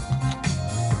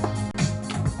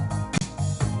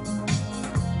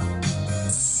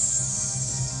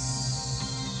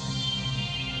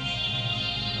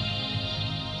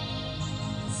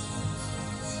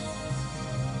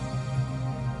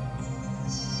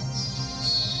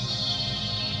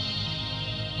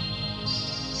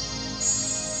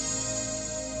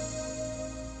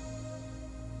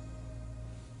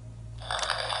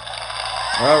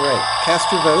 All right,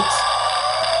 cast your votes.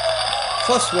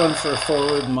 +1 for a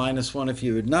forward, -1 if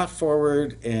you would not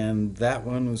forward, and that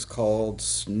one was called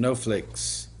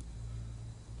Snowflakes.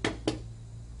 Let's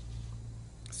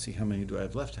see, how many do I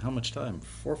have left? How much time?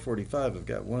 4:45. I've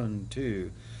got 1,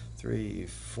 2, 3,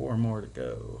 4 more to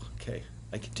go. Okay,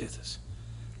 I can do this.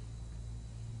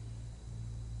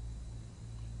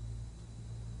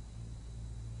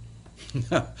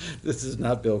 This is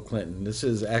not Bill Clinton. This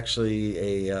is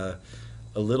actually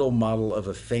a little model of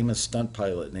a famous stunt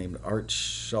pilot named Art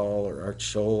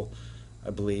Scholl, I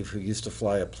believe, who used to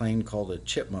fly a plane called a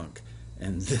Chipmunk.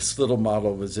 and this little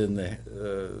model was in the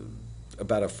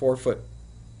about a 4 foot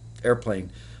airplane,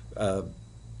 uh,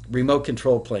 remote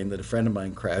control plane that a friend of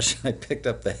mine crashed. I picked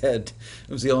up the head.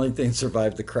 It was the only thing that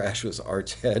survived the crash was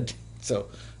Art's head. So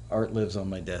Art lives on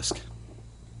my desk.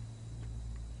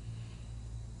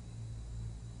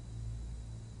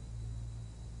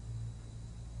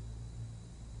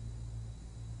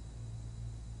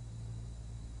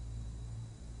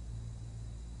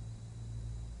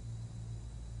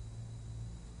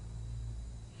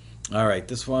 All right,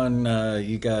 this one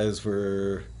you guys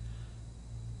were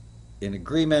in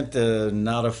agreement,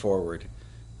 not a forward.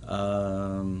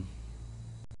 Um,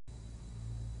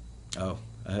 oh,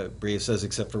 Bria says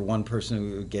except for one person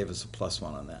who gave us a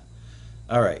 +1 on that.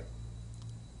 All right.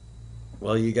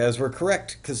 Well, you guys were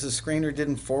correct because the screener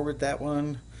didn't forward that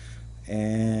one.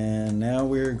 And now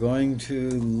we're going to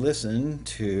listen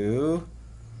to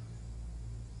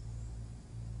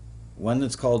one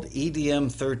that's called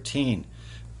EDM 13.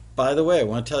 By the way, I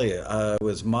want to tell you, I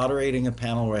was moderating a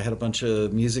panel where I had a bunch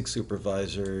of music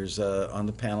supervisors on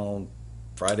the panel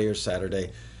Friday or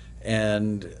Saturday,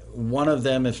 and one of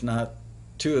them, if not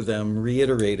two of them,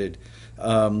 reiterated.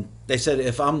 They said,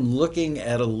 if I'm looking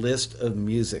at a list of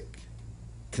music,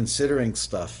 considering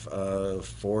stuff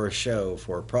for a show,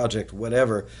 for a project,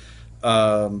 whatever,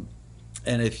 um,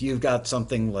 and if you've got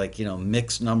something like,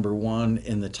 mix number one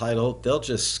in the title, they'll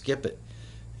just skip it.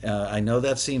 I know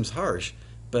that seems harsh,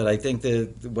 but I think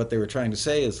that what they were trying to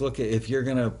say is, look, if you're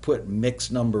going to put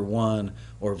mix number one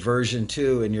or version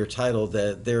two in your title,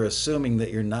 that they're assuming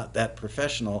that you're not that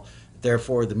professional,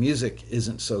 therefore the music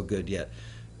isn't so good yet.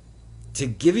 To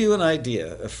give you an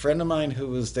idea, a friend of mine who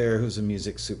was there, who's a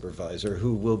music supervisor,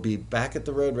 who will be back at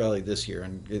the Road Rally this year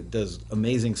and does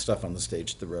amazing stuff on the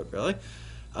stage at the Road Rally,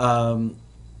 um,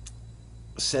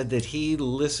 said that he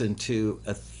listened to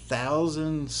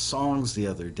 1,000 songs the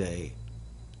other day.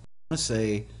 I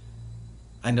say,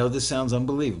 I know this sounds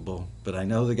unbelievable, but I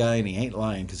know the guy and he ain't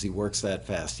lying because he works that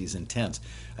fast. He's intense.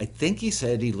 I think he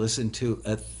said he listened to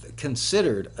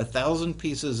considered 1,000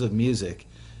 pieces of music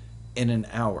in an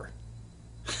hour.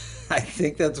 I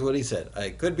think that's what he said.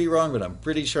 I could be wrong, but I'm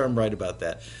pretty sure I'm right about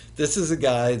that. This is a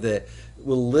guy that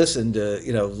will listen to,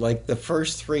 like the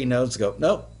first three notes go,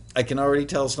 nope, I can already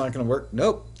tell it's not going to work.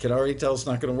 Nope, can already tell it's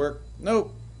not going to work.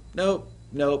 Nope, nope,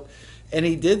 nope. And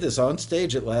he did this on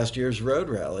stage at last year's Road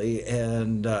Rally,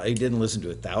 and he didn't listen to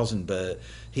 1,000, but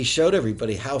he showed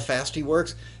everybody how fast he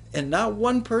works. And not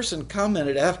one person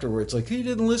commented afterwards, like, he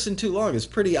didn't listen too long. It's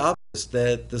pretty obvious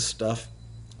that the stuff,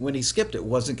 when he skipped it,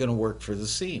 wasn't going to work for the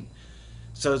scene.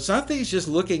 So it's not that he's just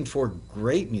looking for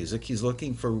great music, he's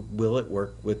looking for, will it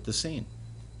work with the scene?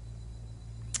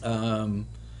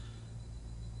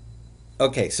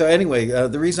 Okay, so anyway,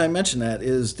 the reason I mention that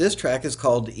is this track is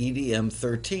called EDM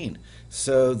 13.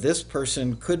 So this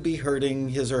person could be hurting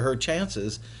his or her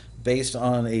chances based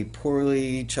on a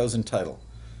poorly chosen title.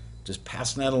 Just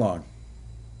passing that along.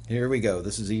 Here we go.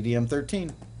 This is EDM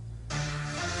 13.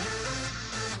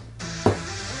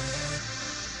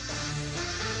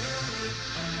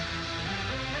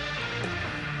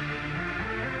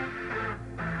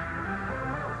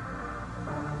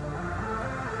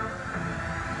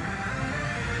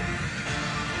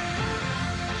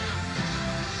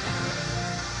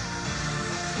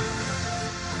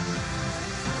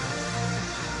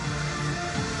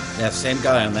 Yeah, same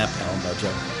guy on that panel,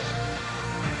 Mojo.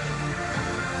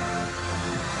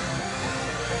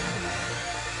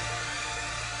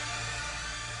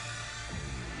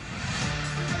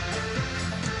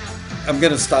 I'm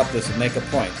going to stop this and make a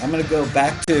point. I'm going to go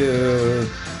back to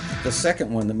the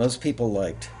second one that most people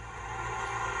liked.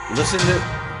 Listen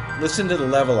to the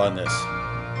level on this.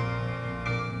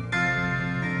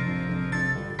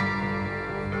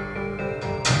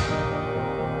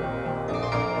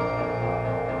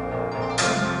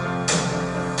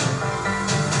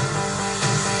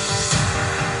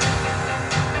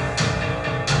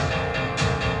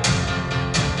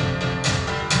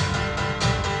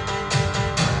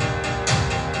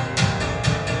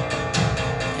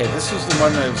 Okay, this was the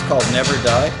one that was called Never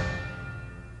Die.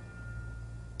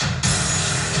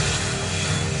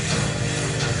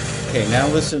 Okay, now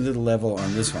listen to the level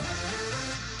on this one.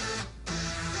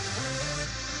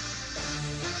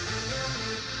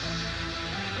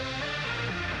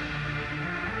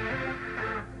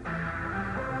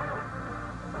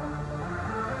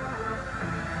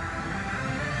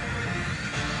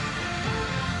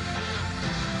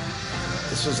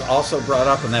 This was also brought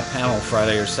up in that panel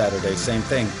Friday or Saturday. Same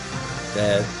thing,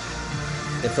 that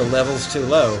if the level's too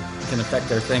low, it can affect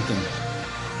their thinking.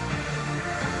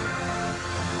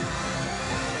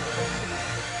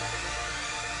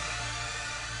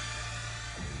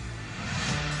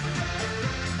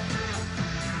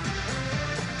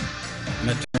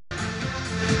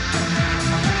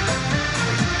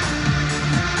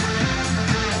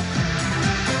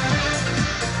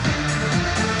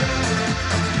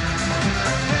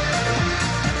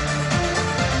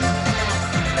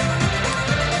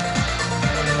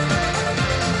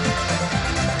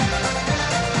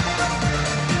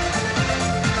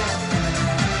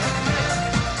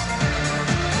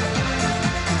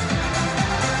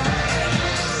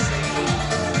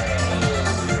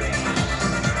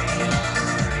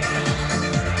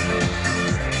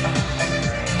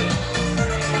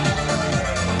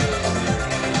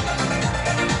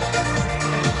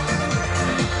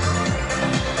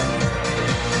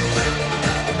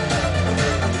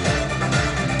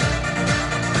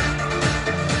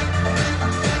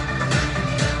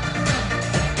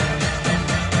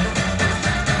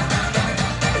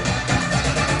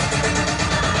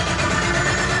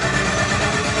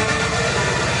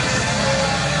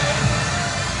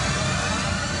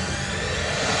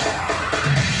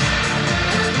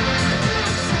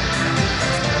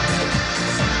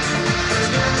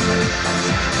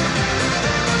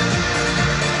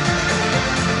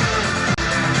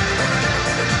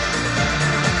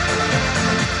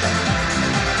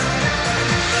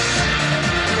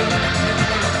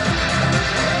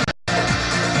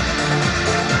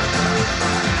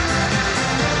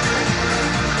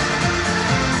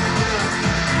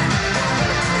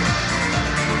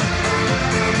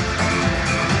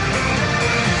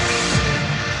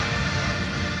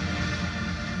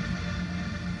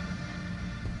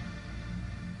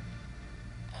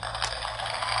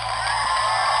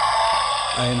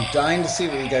 dying to see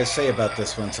what you guys say about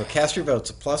this one. So cast your votes.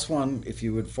 A +1 if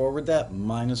you would forward that,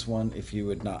 -1 if you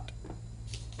would not.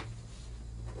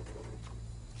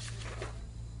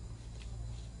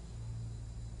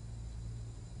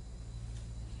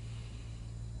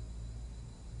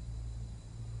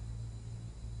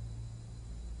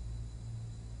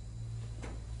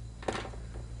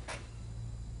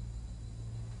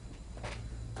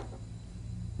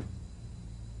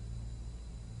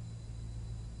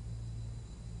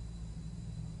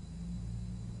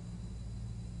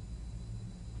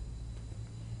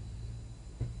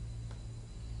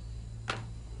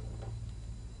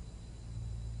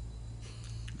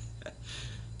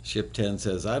 Ship 10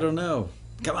 says, I don't know.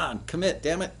 Come on, commit,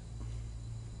 damn it.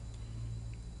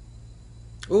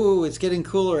 Ooh, it's getting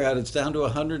cooler out. It's down to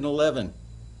 111.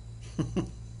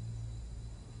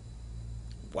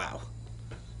 Wow.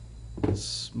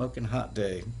 Smoking hot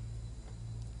day.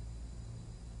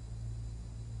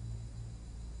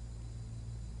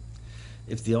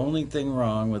 If the only thing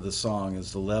wrong with a song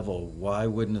is the level, why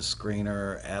wouldn't a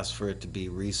screener ask for it to be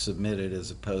resubmitted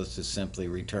as opposed to simply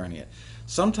returning it?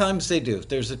 Sometimes they do. If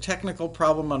there's a technical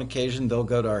problem on occasion, they'll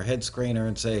go to our head screener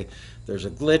and say there's a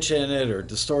glitch in it or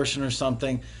distortion or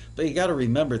something. But you got to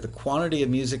remember the quantity of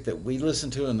music that we listen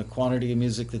to and the quantity of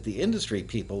music that the industry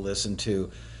people listen to.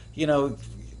 You know,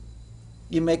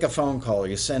 you make a phone call or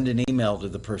you send an email to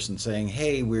the person saying,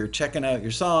 hey, we're checking out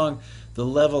your song, the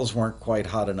levels weren't quite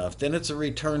hot enough. Then it's a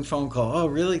return phone call. Oh,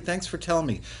 really? Thanks for telling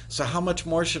me. So how much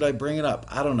more should I bring it up?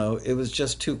 I don't know. It was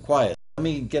just too quiet. Let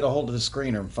me get a hold of the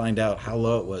screener and find out how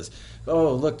low it was.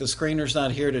 Oh, look, the screener's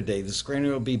not here today. The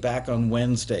screener will be back on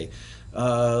Wednesday.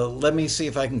 Let me see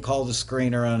if I can call the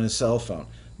screener on his cell phone.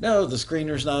 No, the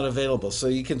screener's not available. So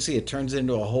you can see it turns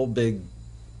into a whole big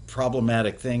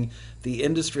problematic thing. The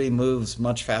industry moves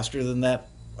much faster than that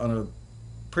on a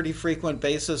pretty frequent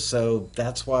basis, so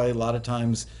that's why a lot of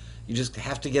times you just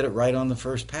have to get it right on the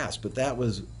first pass. But that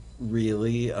was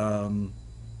really,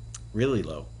 really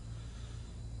low.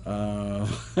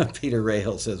 Peter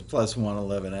Rahal says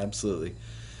 +111, absolutely.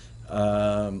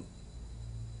 All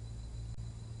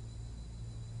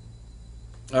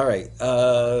right.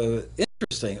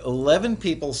 Interesting. 11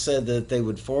 people said that they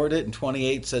would forward it, and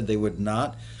 28 said they would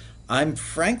not. I'm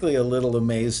frankly a little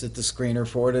amazed that the screener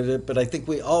forwarded it, but I think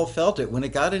we all felt it. When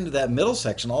it got into that middle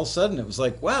section, all of a sudden it was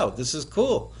like, wow, this is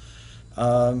cool.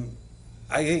 I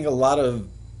think a lot of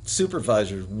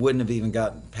supervisors wouldn't have even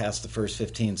gotten past the first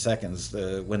 15 seconds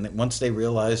once they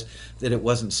realized that it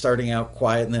wasn't starting out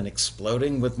quiet and then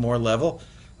exploding with more level.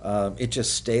 It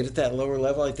just stayed at that lower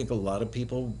level. I think a lot of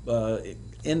people,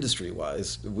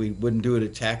 industry-wise, we wouldn't do it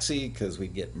at Taxi because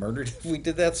we'd get murdered if we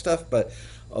did that stuff, but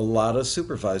a lot of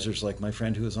supervisors, like my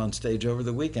friend who was on stage over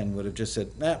the weekend, would have just said,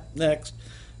 nah, next.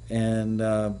 And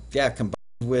yeah, combined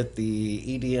with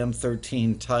the EDM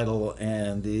 13 title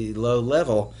and the low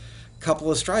level, couple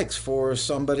of strikes for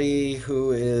somebody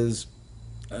who is,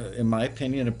 in my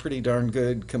opinion, a pretty darn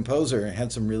good composer and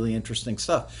had some really interesting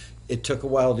stuff. It took a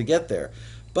while to get there,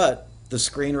 but the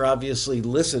screener obviously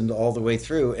listened all the way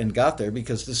through and got there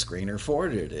because the screener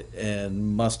forwarded it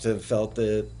and must have felt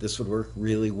that this would work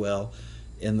really well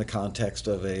in the context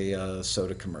of a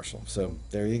soda commercial. So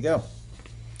there you go.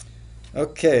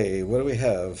 Okay, what do we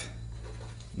have?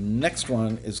 Next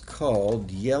one is called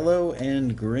Yellow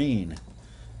and Green.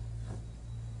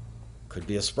 Could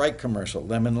be a Sprite commercial,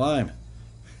 lemon lime.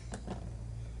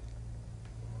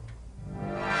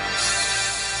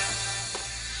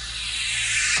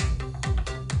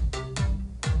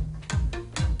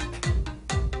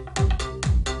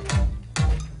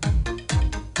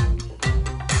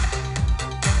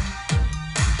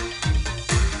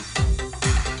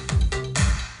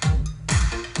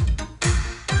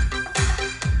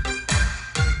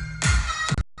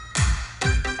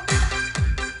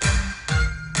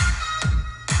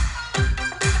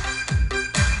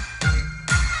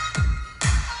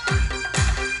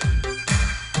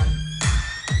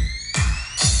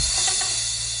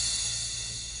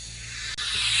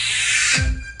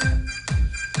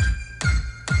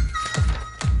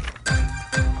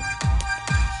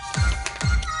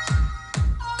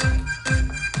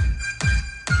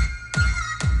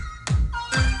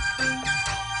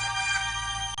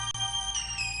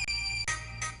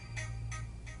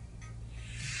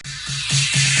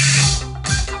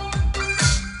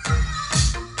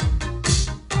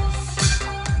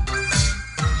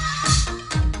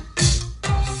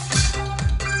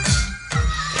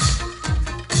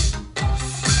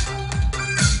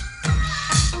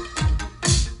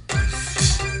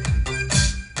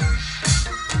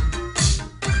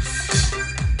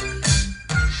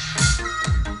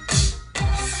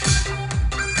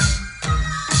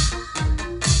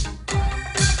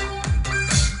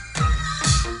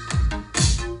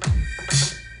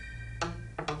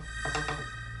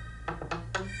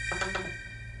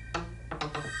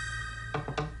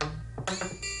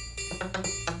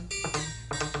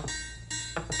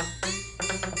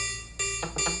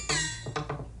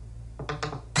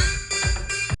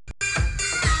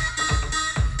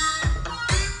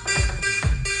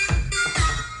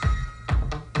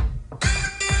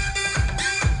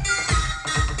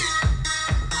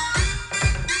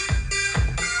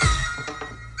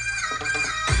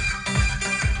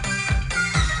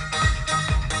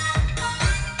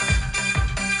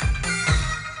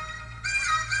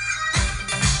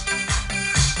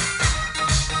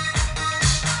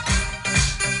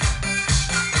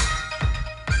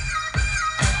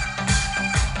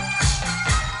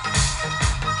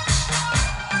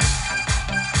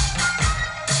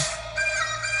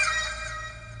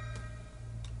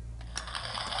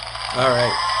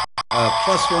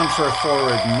 +1 for a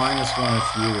forward, -1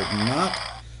 if you would not.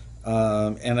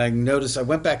 And I noticed, I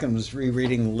went back and was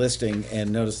rereading the listing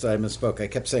and noticed that I misspoke. I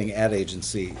kept saying ad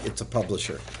agency. It's a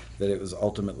publisher that it was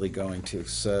ultimately going to.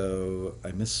 So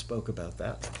I misspoke about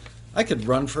that. I could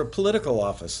run for a political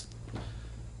office.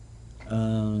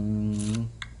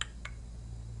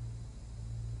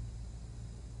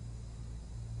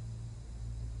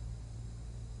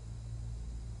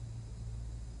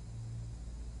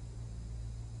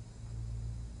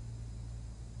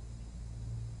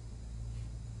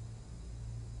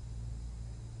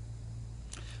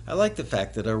 I like the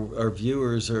fact that our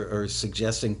viewers are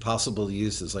suggesting possible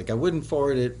uses. Like, I wouldn't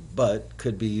forward it, but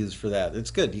could be used for that. It's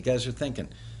good. You guys are thinking.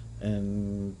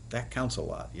 And that counts a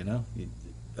lot, you know?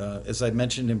 As I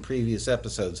mentioned in previous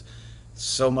episodes,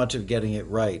 so much of getting it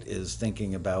right is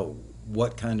thinking about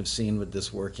what kind of scene would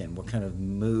this work in? What kind of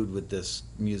mood would this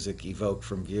music evoke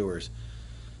from viewers?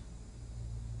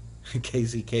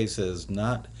 Casey K says,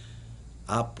 not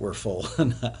opwerful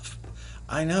enough.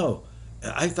 I know.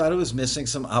 I thought it was missing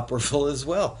some opwerful as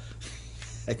well.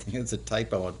 I think it's a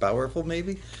typo on powerful,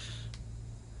 maybe.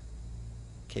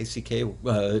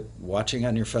 KCK, watching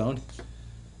on your phone.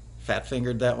 Fat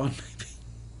fingered that one, maybe.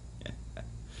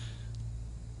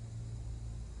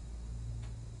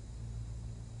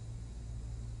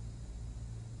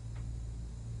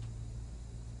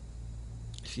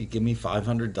 If you give me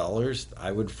 $500,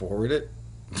 I would forward it.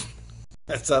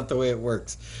 That's not the way it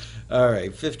works. All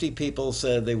right, 50 people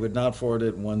said they would not forward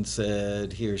it. One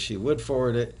said he or she would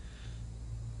forward it.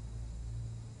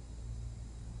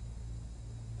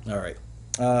 All right.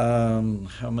 How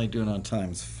am I doing on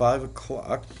time? It's 5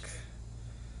 o'clock.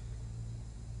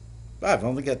 I've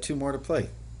only got 2 more to play.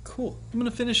 Cool. I'm going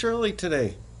to finish early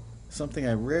today. Something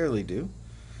I rarely do.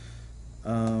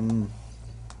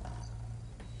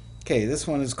 Okay, this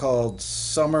one is called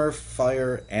Summer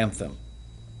Fire Anthem.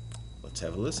 Let's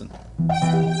have a listen.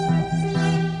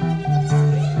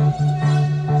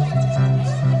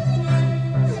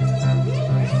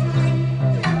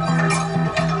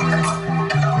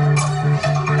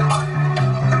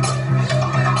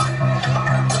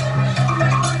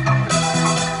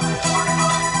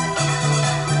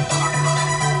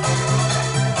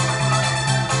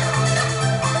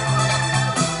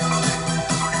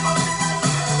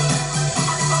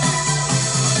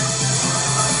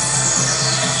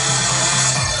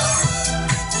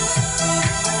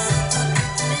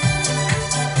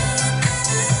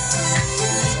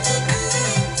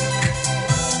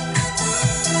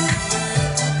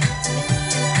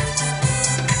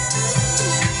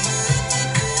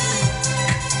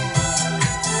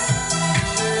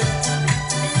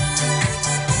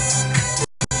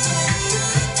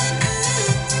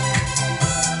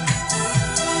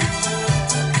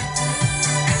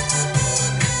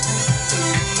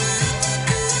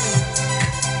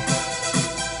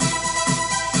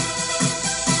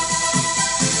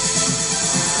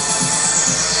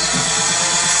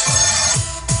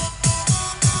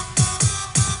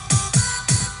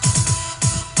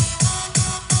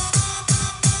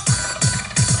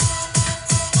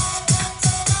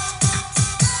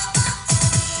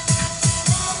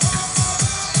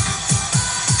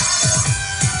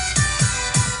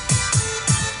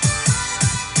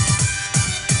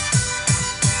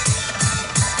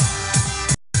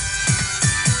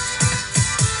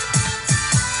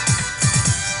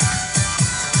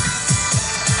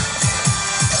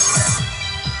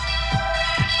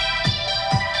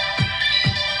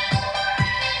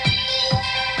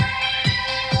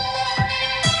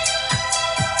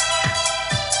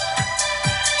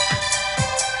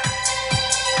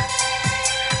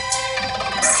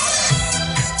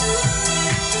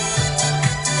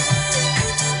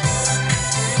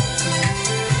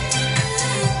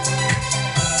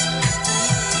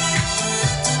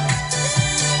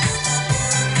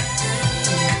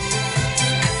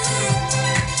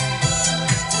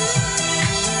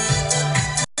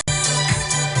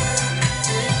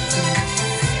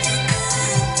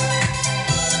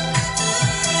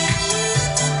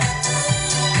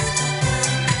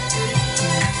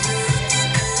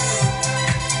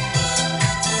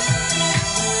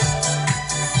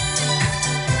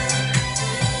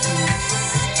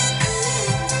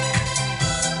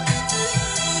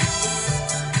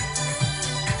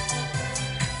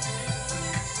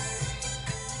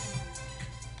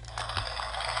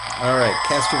 All right,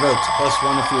 cast your votes.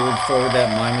 +1 if you would forward that,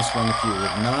 -1 if you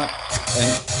would not.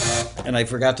 And I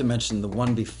forgot to mention the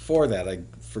one before that. I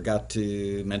forgot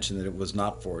to mention that it was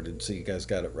not forwarded, so you guys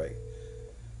got it right.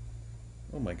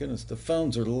 Oh my goodness, the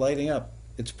phones are lighting up.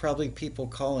 It's probably people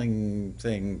calling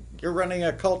saying, you're running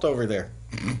a cult over there.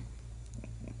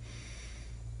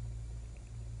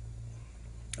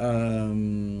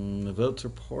 The votes are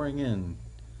pouring in.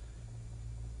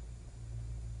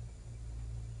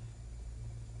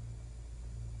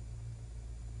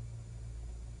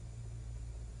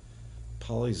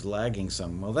 Polly's lagging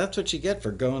some. Well, that's what you get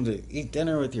for going to eat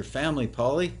dinner with your family,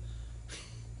 Polly.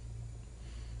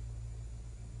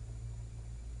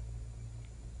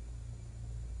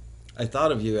 I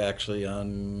thought of you actually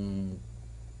on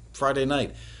Friday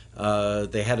night.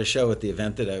 They had a show at the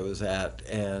event that I was at,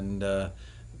 and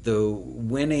the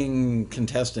winning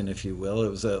contestant, if you will, it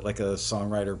was like a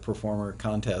songwriter performer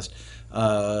contest.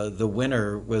 The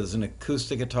winner was an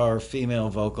acoustic guitar female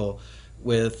vocal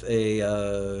with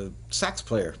a sax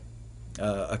player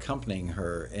accompanying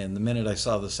her. And the minute I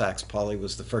saw the sax, Polly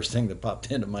was the first thing that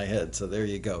popped into my head. So there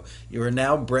you go. You are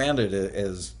now branded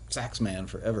as Sax Man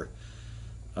forever.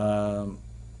 Um,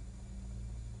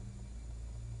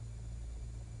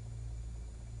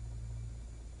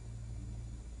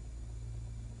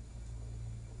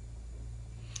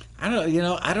 I don't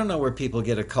know, I don't know where people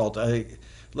get a cult.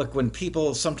 Look, when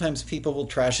people, sometimes people will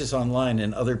trash us online,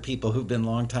 and other people who've been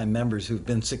longtime members who've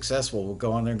been successful will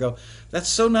go on there and go, "That's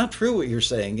so not true what you're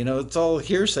saying. It's all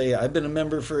hearsay. I've been a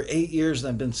member for 8 years and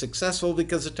I've been successful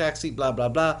because of Taxi, blah, blah,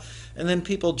 blah." And then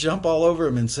people jump all over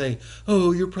him and say,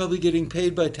 "Oh, you're probably getting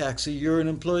paid by Taxi. You're an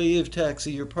employee of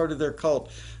Taxi. You're part of their cult."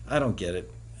 I don't get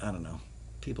it. I don't know.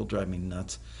 People drive me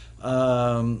nuts.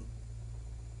 Um,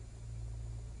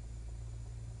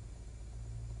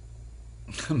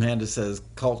 Amanda says,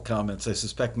 cult comments. I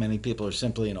suspect many people are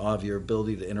simply in awe of your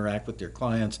ability to interact with your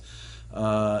clients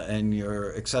and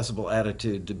your accessible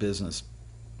attitude to business.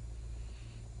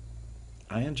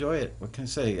 I enjoy it. What can I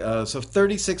say? So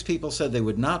 36 people said they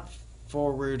would not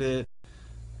forward it,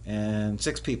 and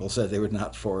 6 people said they would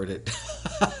not forward it.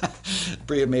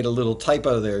 Bria made a little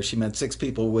typo there. She meant 6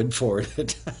 people would forward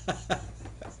it.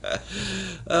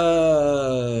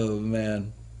 Oh,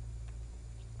 man.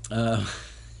 Uh,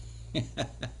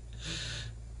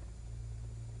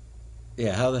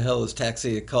 Yeah, how the hell is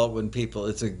Taxi a cult when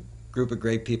it's a group of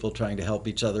great people trying to help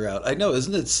each other out? I know,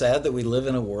 isn't it sad that we live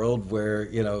in a world where,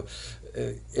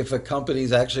 if a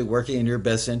company's actually working in your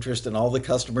best interest and all the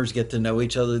customers get to know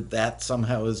each other, that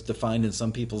somehow is defined in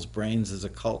some people's brains as a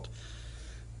cult.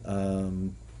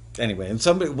 Um, anyway, and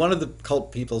one of the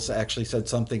cult people actually said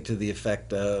something to the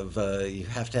effect of, "You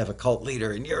have to have a cult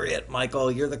leader, and you're it, Michael.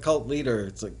 You're the cult leader."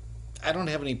 It's like, I don't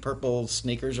have any purple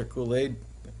sneakers or Kool Aid.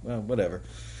 Well, whatever.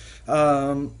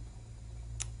 Um,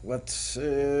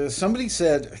 somebody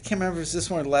said, I can't remember if it's this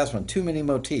one or the last one, too many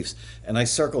motifs. And I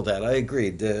circled that. I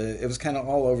agreed. It was kind of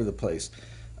all over the place.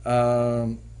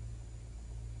 Um,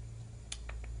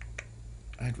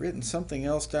 I'd written something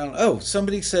else down. Oh,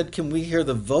 somebody said, can we hear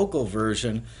the vocal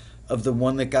version of the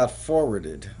one that got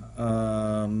forwarded?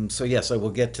 So, yes, I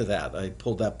will get to that. I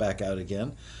pulled that back out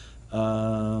again.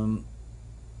 Um,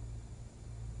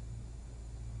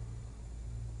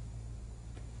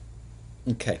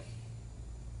 okay.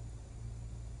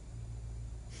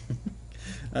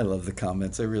 I love the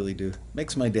comments. I really do.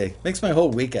 Makes my day. Makes my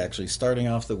whole week, actually, starting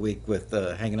off the week with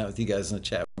hanging out with you guys in the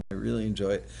chat room. I really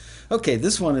enjoy it. Okay,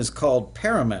 this one is called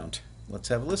Paramount. Let's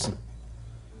have a listen.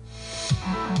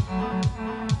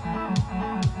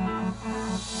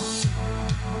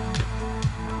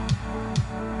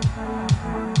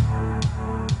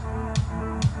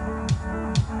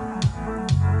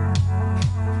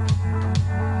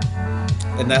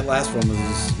 And that last one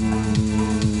was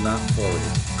not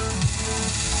forwarded.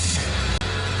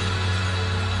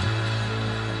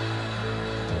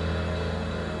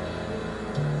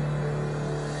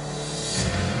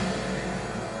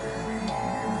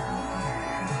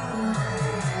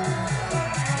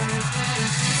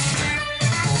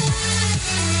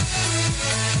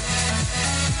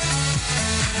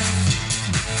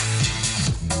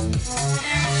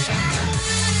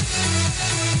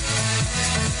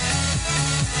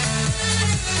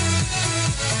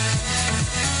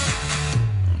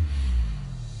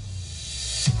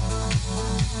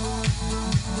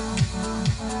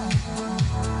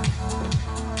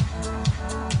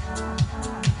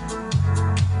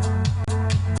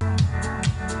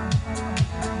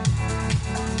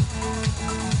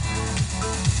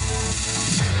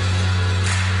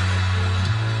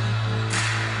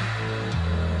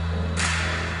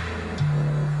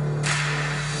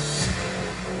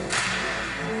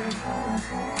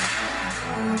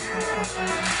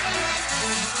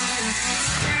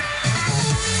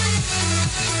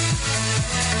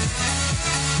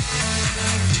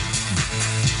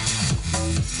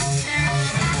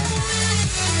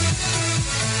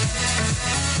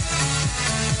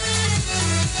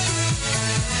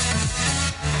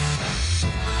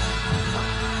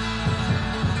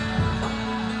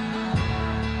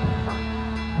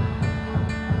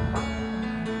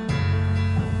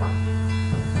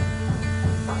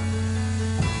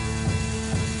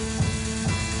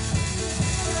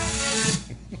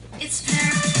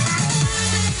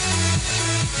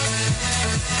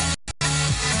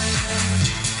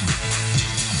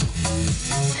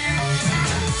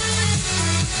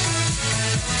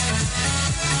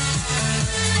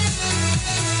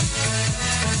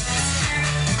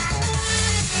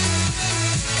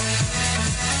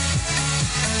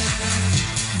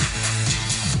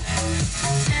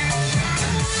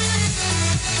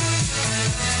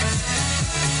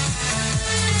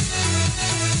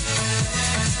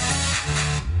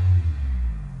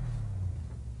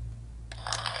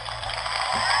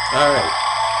 All right.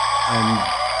 I'm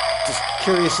just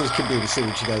curious as could be to see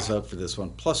what you guys vote for this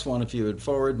one. +1 if you would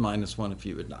forward, -1 if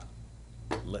you would not.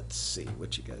 Let's see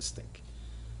what you guys think.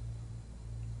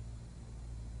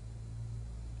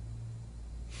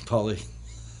 Polly.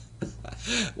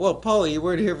 Well, Polly, you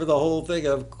weren't here for the whole thing.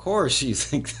 Of course you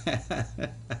think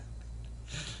that.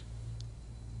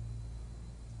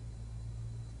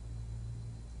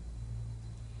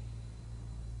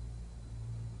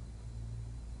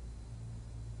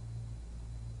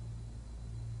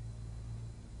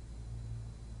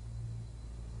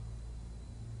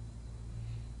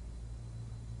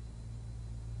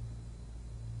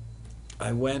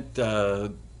 I went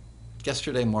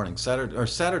yesterday morning,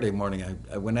 Saturday morning.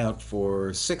 I went out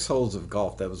for 6 holes of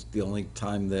golf. That was the only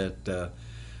time that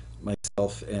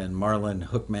myself and Marlon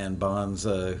Hookman Bonds,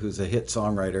 who's a hit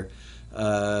songwriter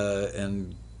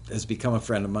and has become a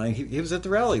friend of mine. He was at the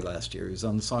rally last year. He was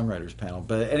on the songwriters panel.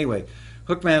 But anyway,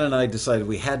 Hookman and I decided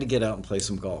we had to get out and play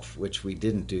some golf, which we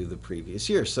didn't do the previous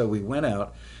year. So we went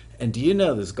out. And do you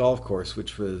know this golf course,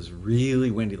 which was really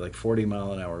windy, like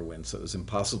 40-mile-an-hour winds, so it was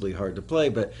impossibly hard to play,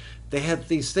 but they had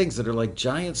these things that are like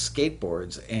giant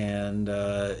skateboards, and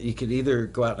you could either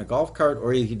go out in a golf cart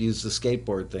or you could use the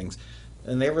skateboard things.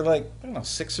 And they were like, I don't know,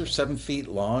 6 or 7 feet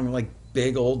long, like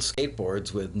big old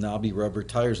skateboards with knobby rubber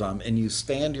tires on them, and you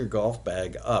stand your golf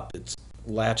bag up. It's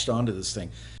latched onto this thing.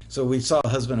 So we saw a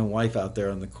husband and wife out there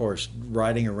on the course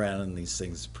riding around in these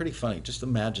things. It's pretty funny. Just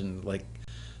imagine, like,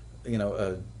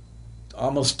 a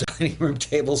almost dining room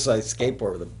table size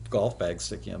skateboard with a golf bag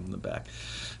sticking up in the back.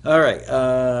 All right.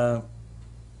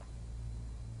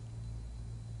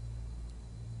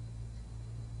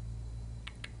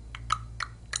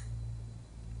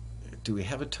 Do we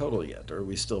have a total yet, or are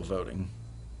we still voting?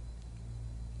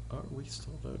 Are we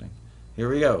still voting? Here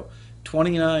we go.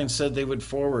 29 said they would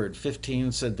forward.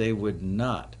 15 said they would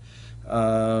not.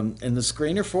 And the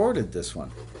screener forwarded this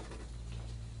one.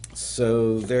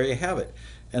 So there you have it.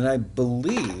 And I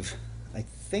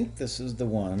think this is the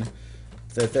one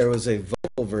that there was a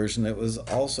vocal version that was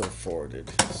also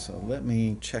forwarded. So let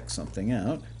me check something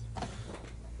out.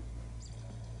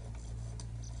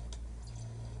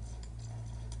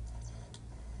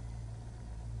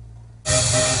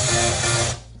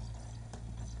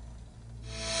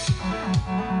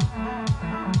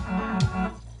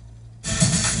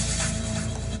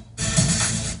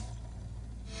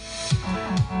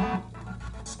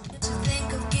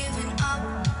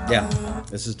 Yeah,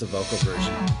 this is the vocal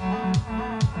version.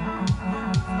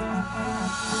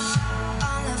 All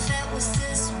I felt was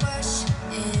this rush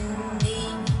in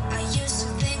me. I used to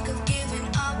think of giving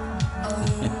up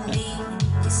only.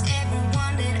 'Cause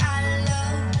everyone that I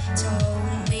love told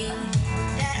me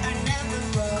that I never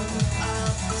grow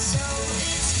up. So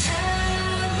it's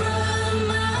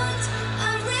paramount.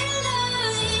 I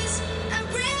realize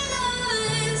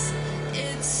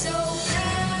it's so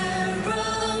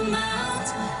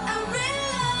paramount.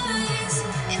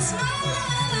 It's my life.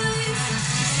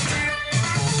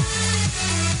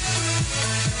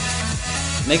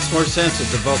 Makes more sense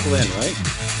with the vocal in, right?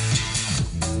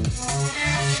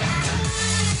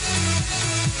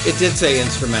 It did say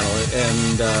instrumental,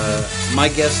 and my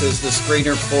guess is the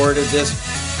screener forwarded this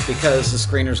because the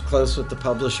screener's close with the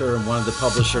publisher and wanted the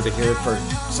publisher to hear it for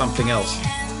something else.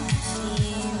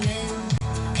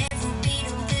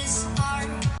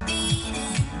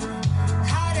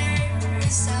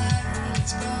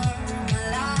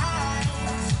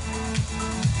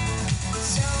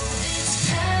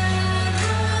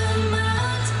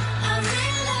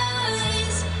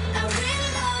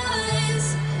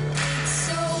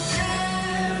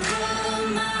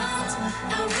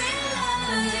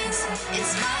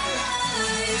 It's my life.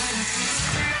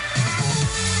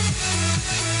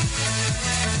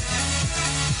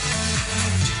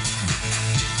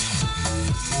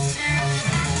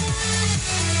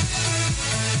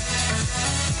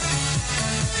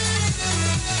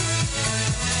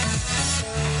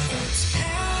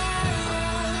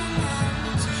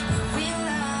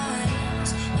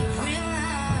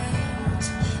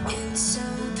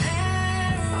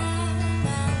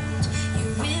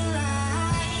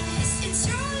 It's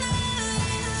your life.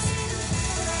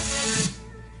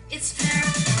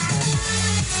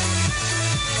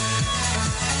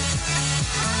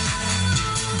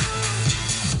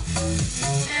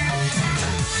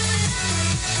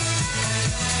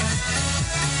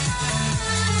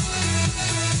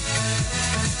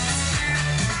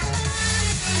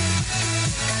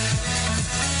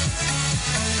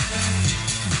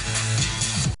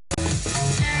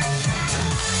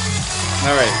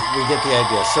 All right, we get the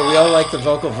idea. So we all like the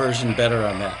vocal version better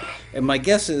on that. And my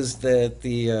guess is that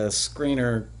the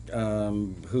screener,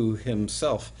 who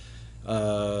himself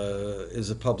is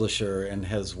a publisher and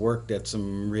has worked at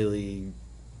some really,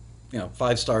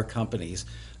 five-star companies,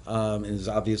 is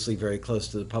obviously very close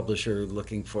to the publisher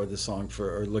looking for the song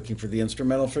for, or looking for the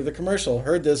instrumental for the commercial,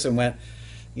 heard this and went,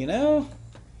 you know,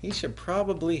 he should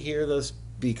probably hear this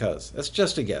because. That's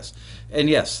just a guess. And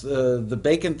yes, the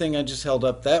bacon thing I just held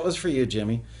up, that was for you,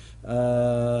 Jimmy.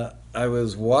 I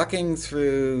was walking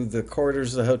through the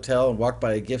corridors of the hotel and walked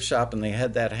by a gift shop, and they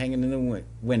had that hanging in the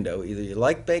window. Either you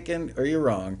like bacon or you're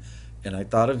wrong. And I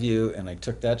thought of you, and I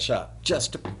took that shot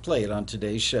just to play it on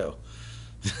today's show.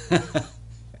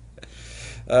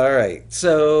 All right,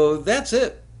 so that's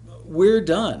it. We're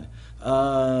done.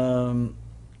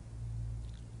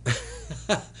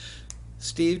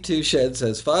 Steve Touched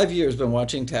says, 5 years been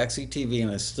watching Taxi TV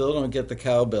and I still don't get the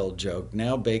cowbell joke.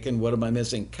 Now, Bacon, what am I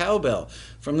missing? Cowbell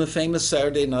from the famous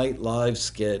Saturday Night Live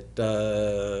skit.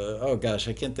 Oh gosh,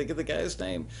 I can't think of the guy's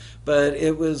name. But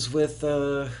it was with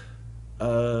the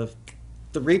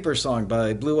Reaper song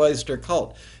by Blue Oyster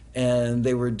Cult. And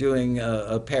they were doing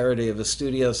a parody of a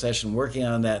studio session working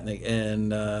on that.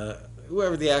 And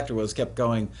whoever the actor was kept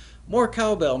going, more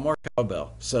cowbell, more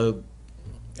cowbell. So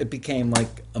it became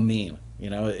like a meme.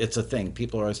 It's a thing.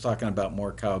 People are always talking about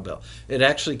more cowbell. It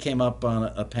actually came up on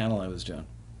a panel I was doing.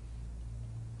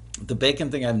 The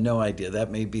bacon thing, I have no idea. That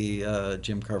may be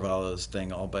Jim Carvalho's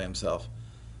thing all by himself.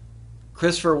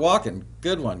 Christopher Walken,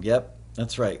 good one. Yep,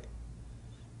 that's right.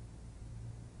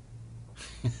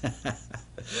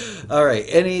 All right.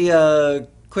 Any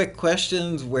quick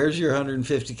questions? Where's your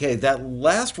 150K? That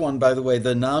last one, by the way,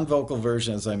 the non-vocal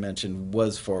version, as I mentioned,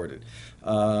 was forwarded,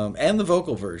 and the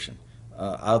vocal version,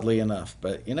 oddly enough.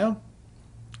 But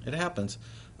it happens.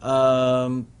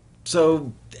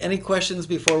 So, any questions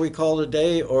before we call it a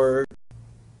day, or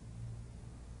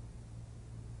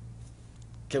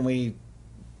can we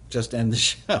just end the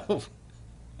show?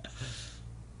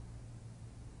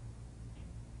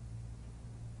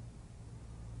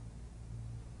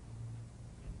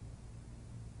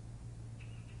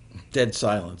 Dead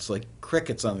silence, like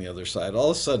crickets on the other side.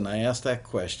 All of a sudden, I asked that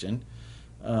question,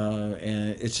 and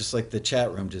it's just like the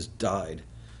chat room just died.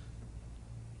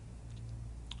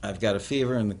 I've got a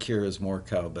fever, and the cure is more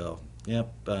cowbell.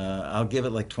 Yep, I'll give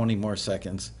it like 20 more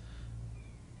seconds.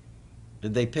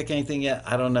 Did they pick anything yet?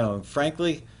 I don't know.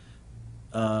 Frankly,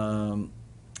 um,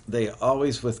 they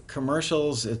always, with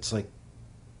commercials, it's like,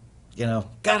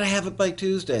 gotta have it by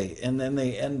Tuesday. And then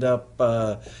they end up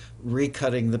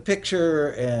recutting the picture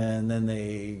and then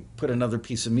they put another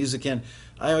piece of music in.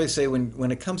 I always say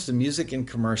when it comes to music and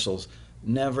commercials,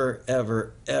 never,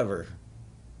 ever, ever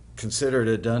consider it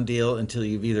a done deal until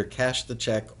you've either cashed the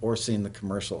check or seen the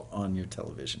commercial on your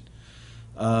television.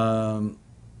 Um,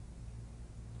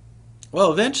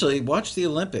 well, eventually, watch the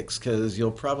Olympics because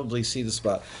you'll probably see the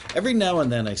spot. Every now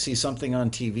and then, I see something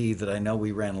on TV that I know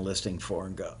we ran a listing for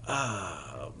and go,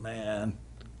 oh, man,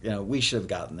 we should have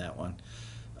gotten that one.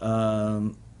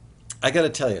 Um, I got to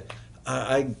tell you,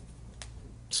 I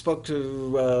spoke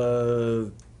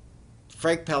to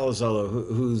Frank Palazzolo,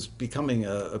 who's becoming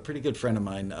a pretty good friend of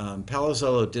mine.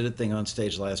 Palazzolo did a thing on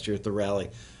stage last year at the rally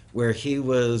where he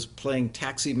was playing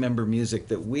taxi member music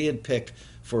that we had picked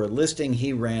for a listing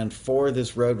he ran for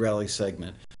this road rally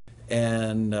segment.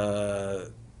 And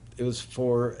it was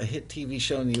for a hit TV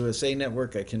show in the USA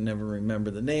Network I can never remember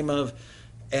the name of.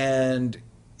 And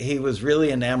he was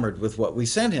really enamored with what we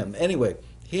sent him. Anyway,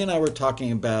 he and I were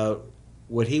talking about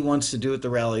what he wants to do at the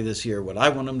rally this year, what I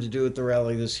want him to do at the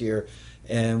rally this year,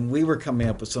 and we were coming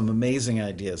up with some amazing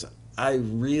ideas. I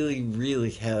really,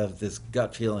 really have this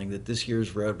gut feeling that this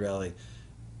year's road rally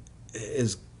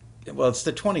is, well, it's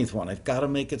the 20th one. I've got to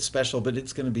make it special, but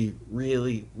it's going to be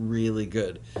really, really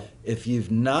good. If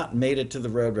you've not made it to the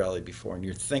road rally before and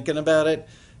you're thinking about it,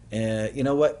 you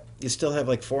know what? You still have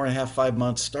like 4.5, 5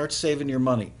 months. Start saving your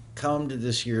money. Come to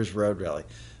this year's road rally.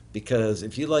 Because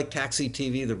if you like Taxi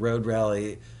TV, the road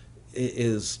rally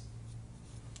is,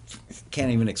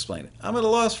 can't even explain it. I'm at a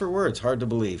loss for words. Hard to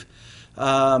believe.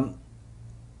 Um,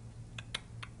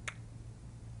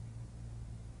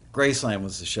 Graceland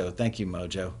was the show. Thank you,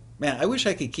 Mojo. Man, I wish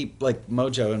I could keep like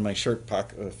Mojo in my shirt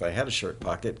pocket. If I had a shirt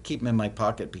pocket, keep him in my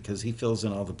pocket because he fills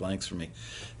in all the blanks for me.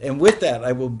 And with that,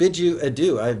 I will bid you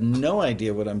adieu. I have no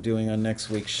idea what I'm doing on next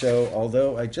week's show,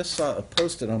 although I just saw a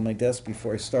post-it on my desk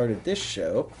before I started this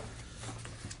show.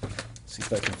 See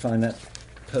if I can find that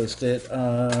post-it.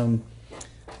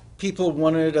 people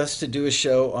wanted us to do a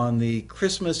show on the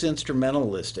Christmas instrumental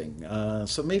listing.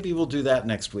 So maybe we'll do that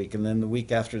next week. And then the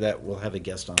week after that, we'll have a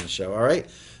guest on the show. All right.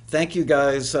 Thank you,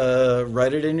 guys.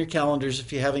 Write it in your calendars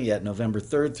if you haven't yet. November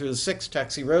 3rd through the 6th,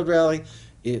 Taxi Road Rally.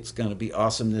 It's going to be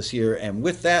awesome this year. And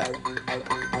with that,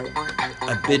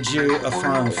 I bid you a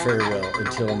fond farewell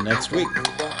until next week.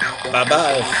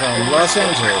 Bye-bye from Los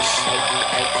Angeles.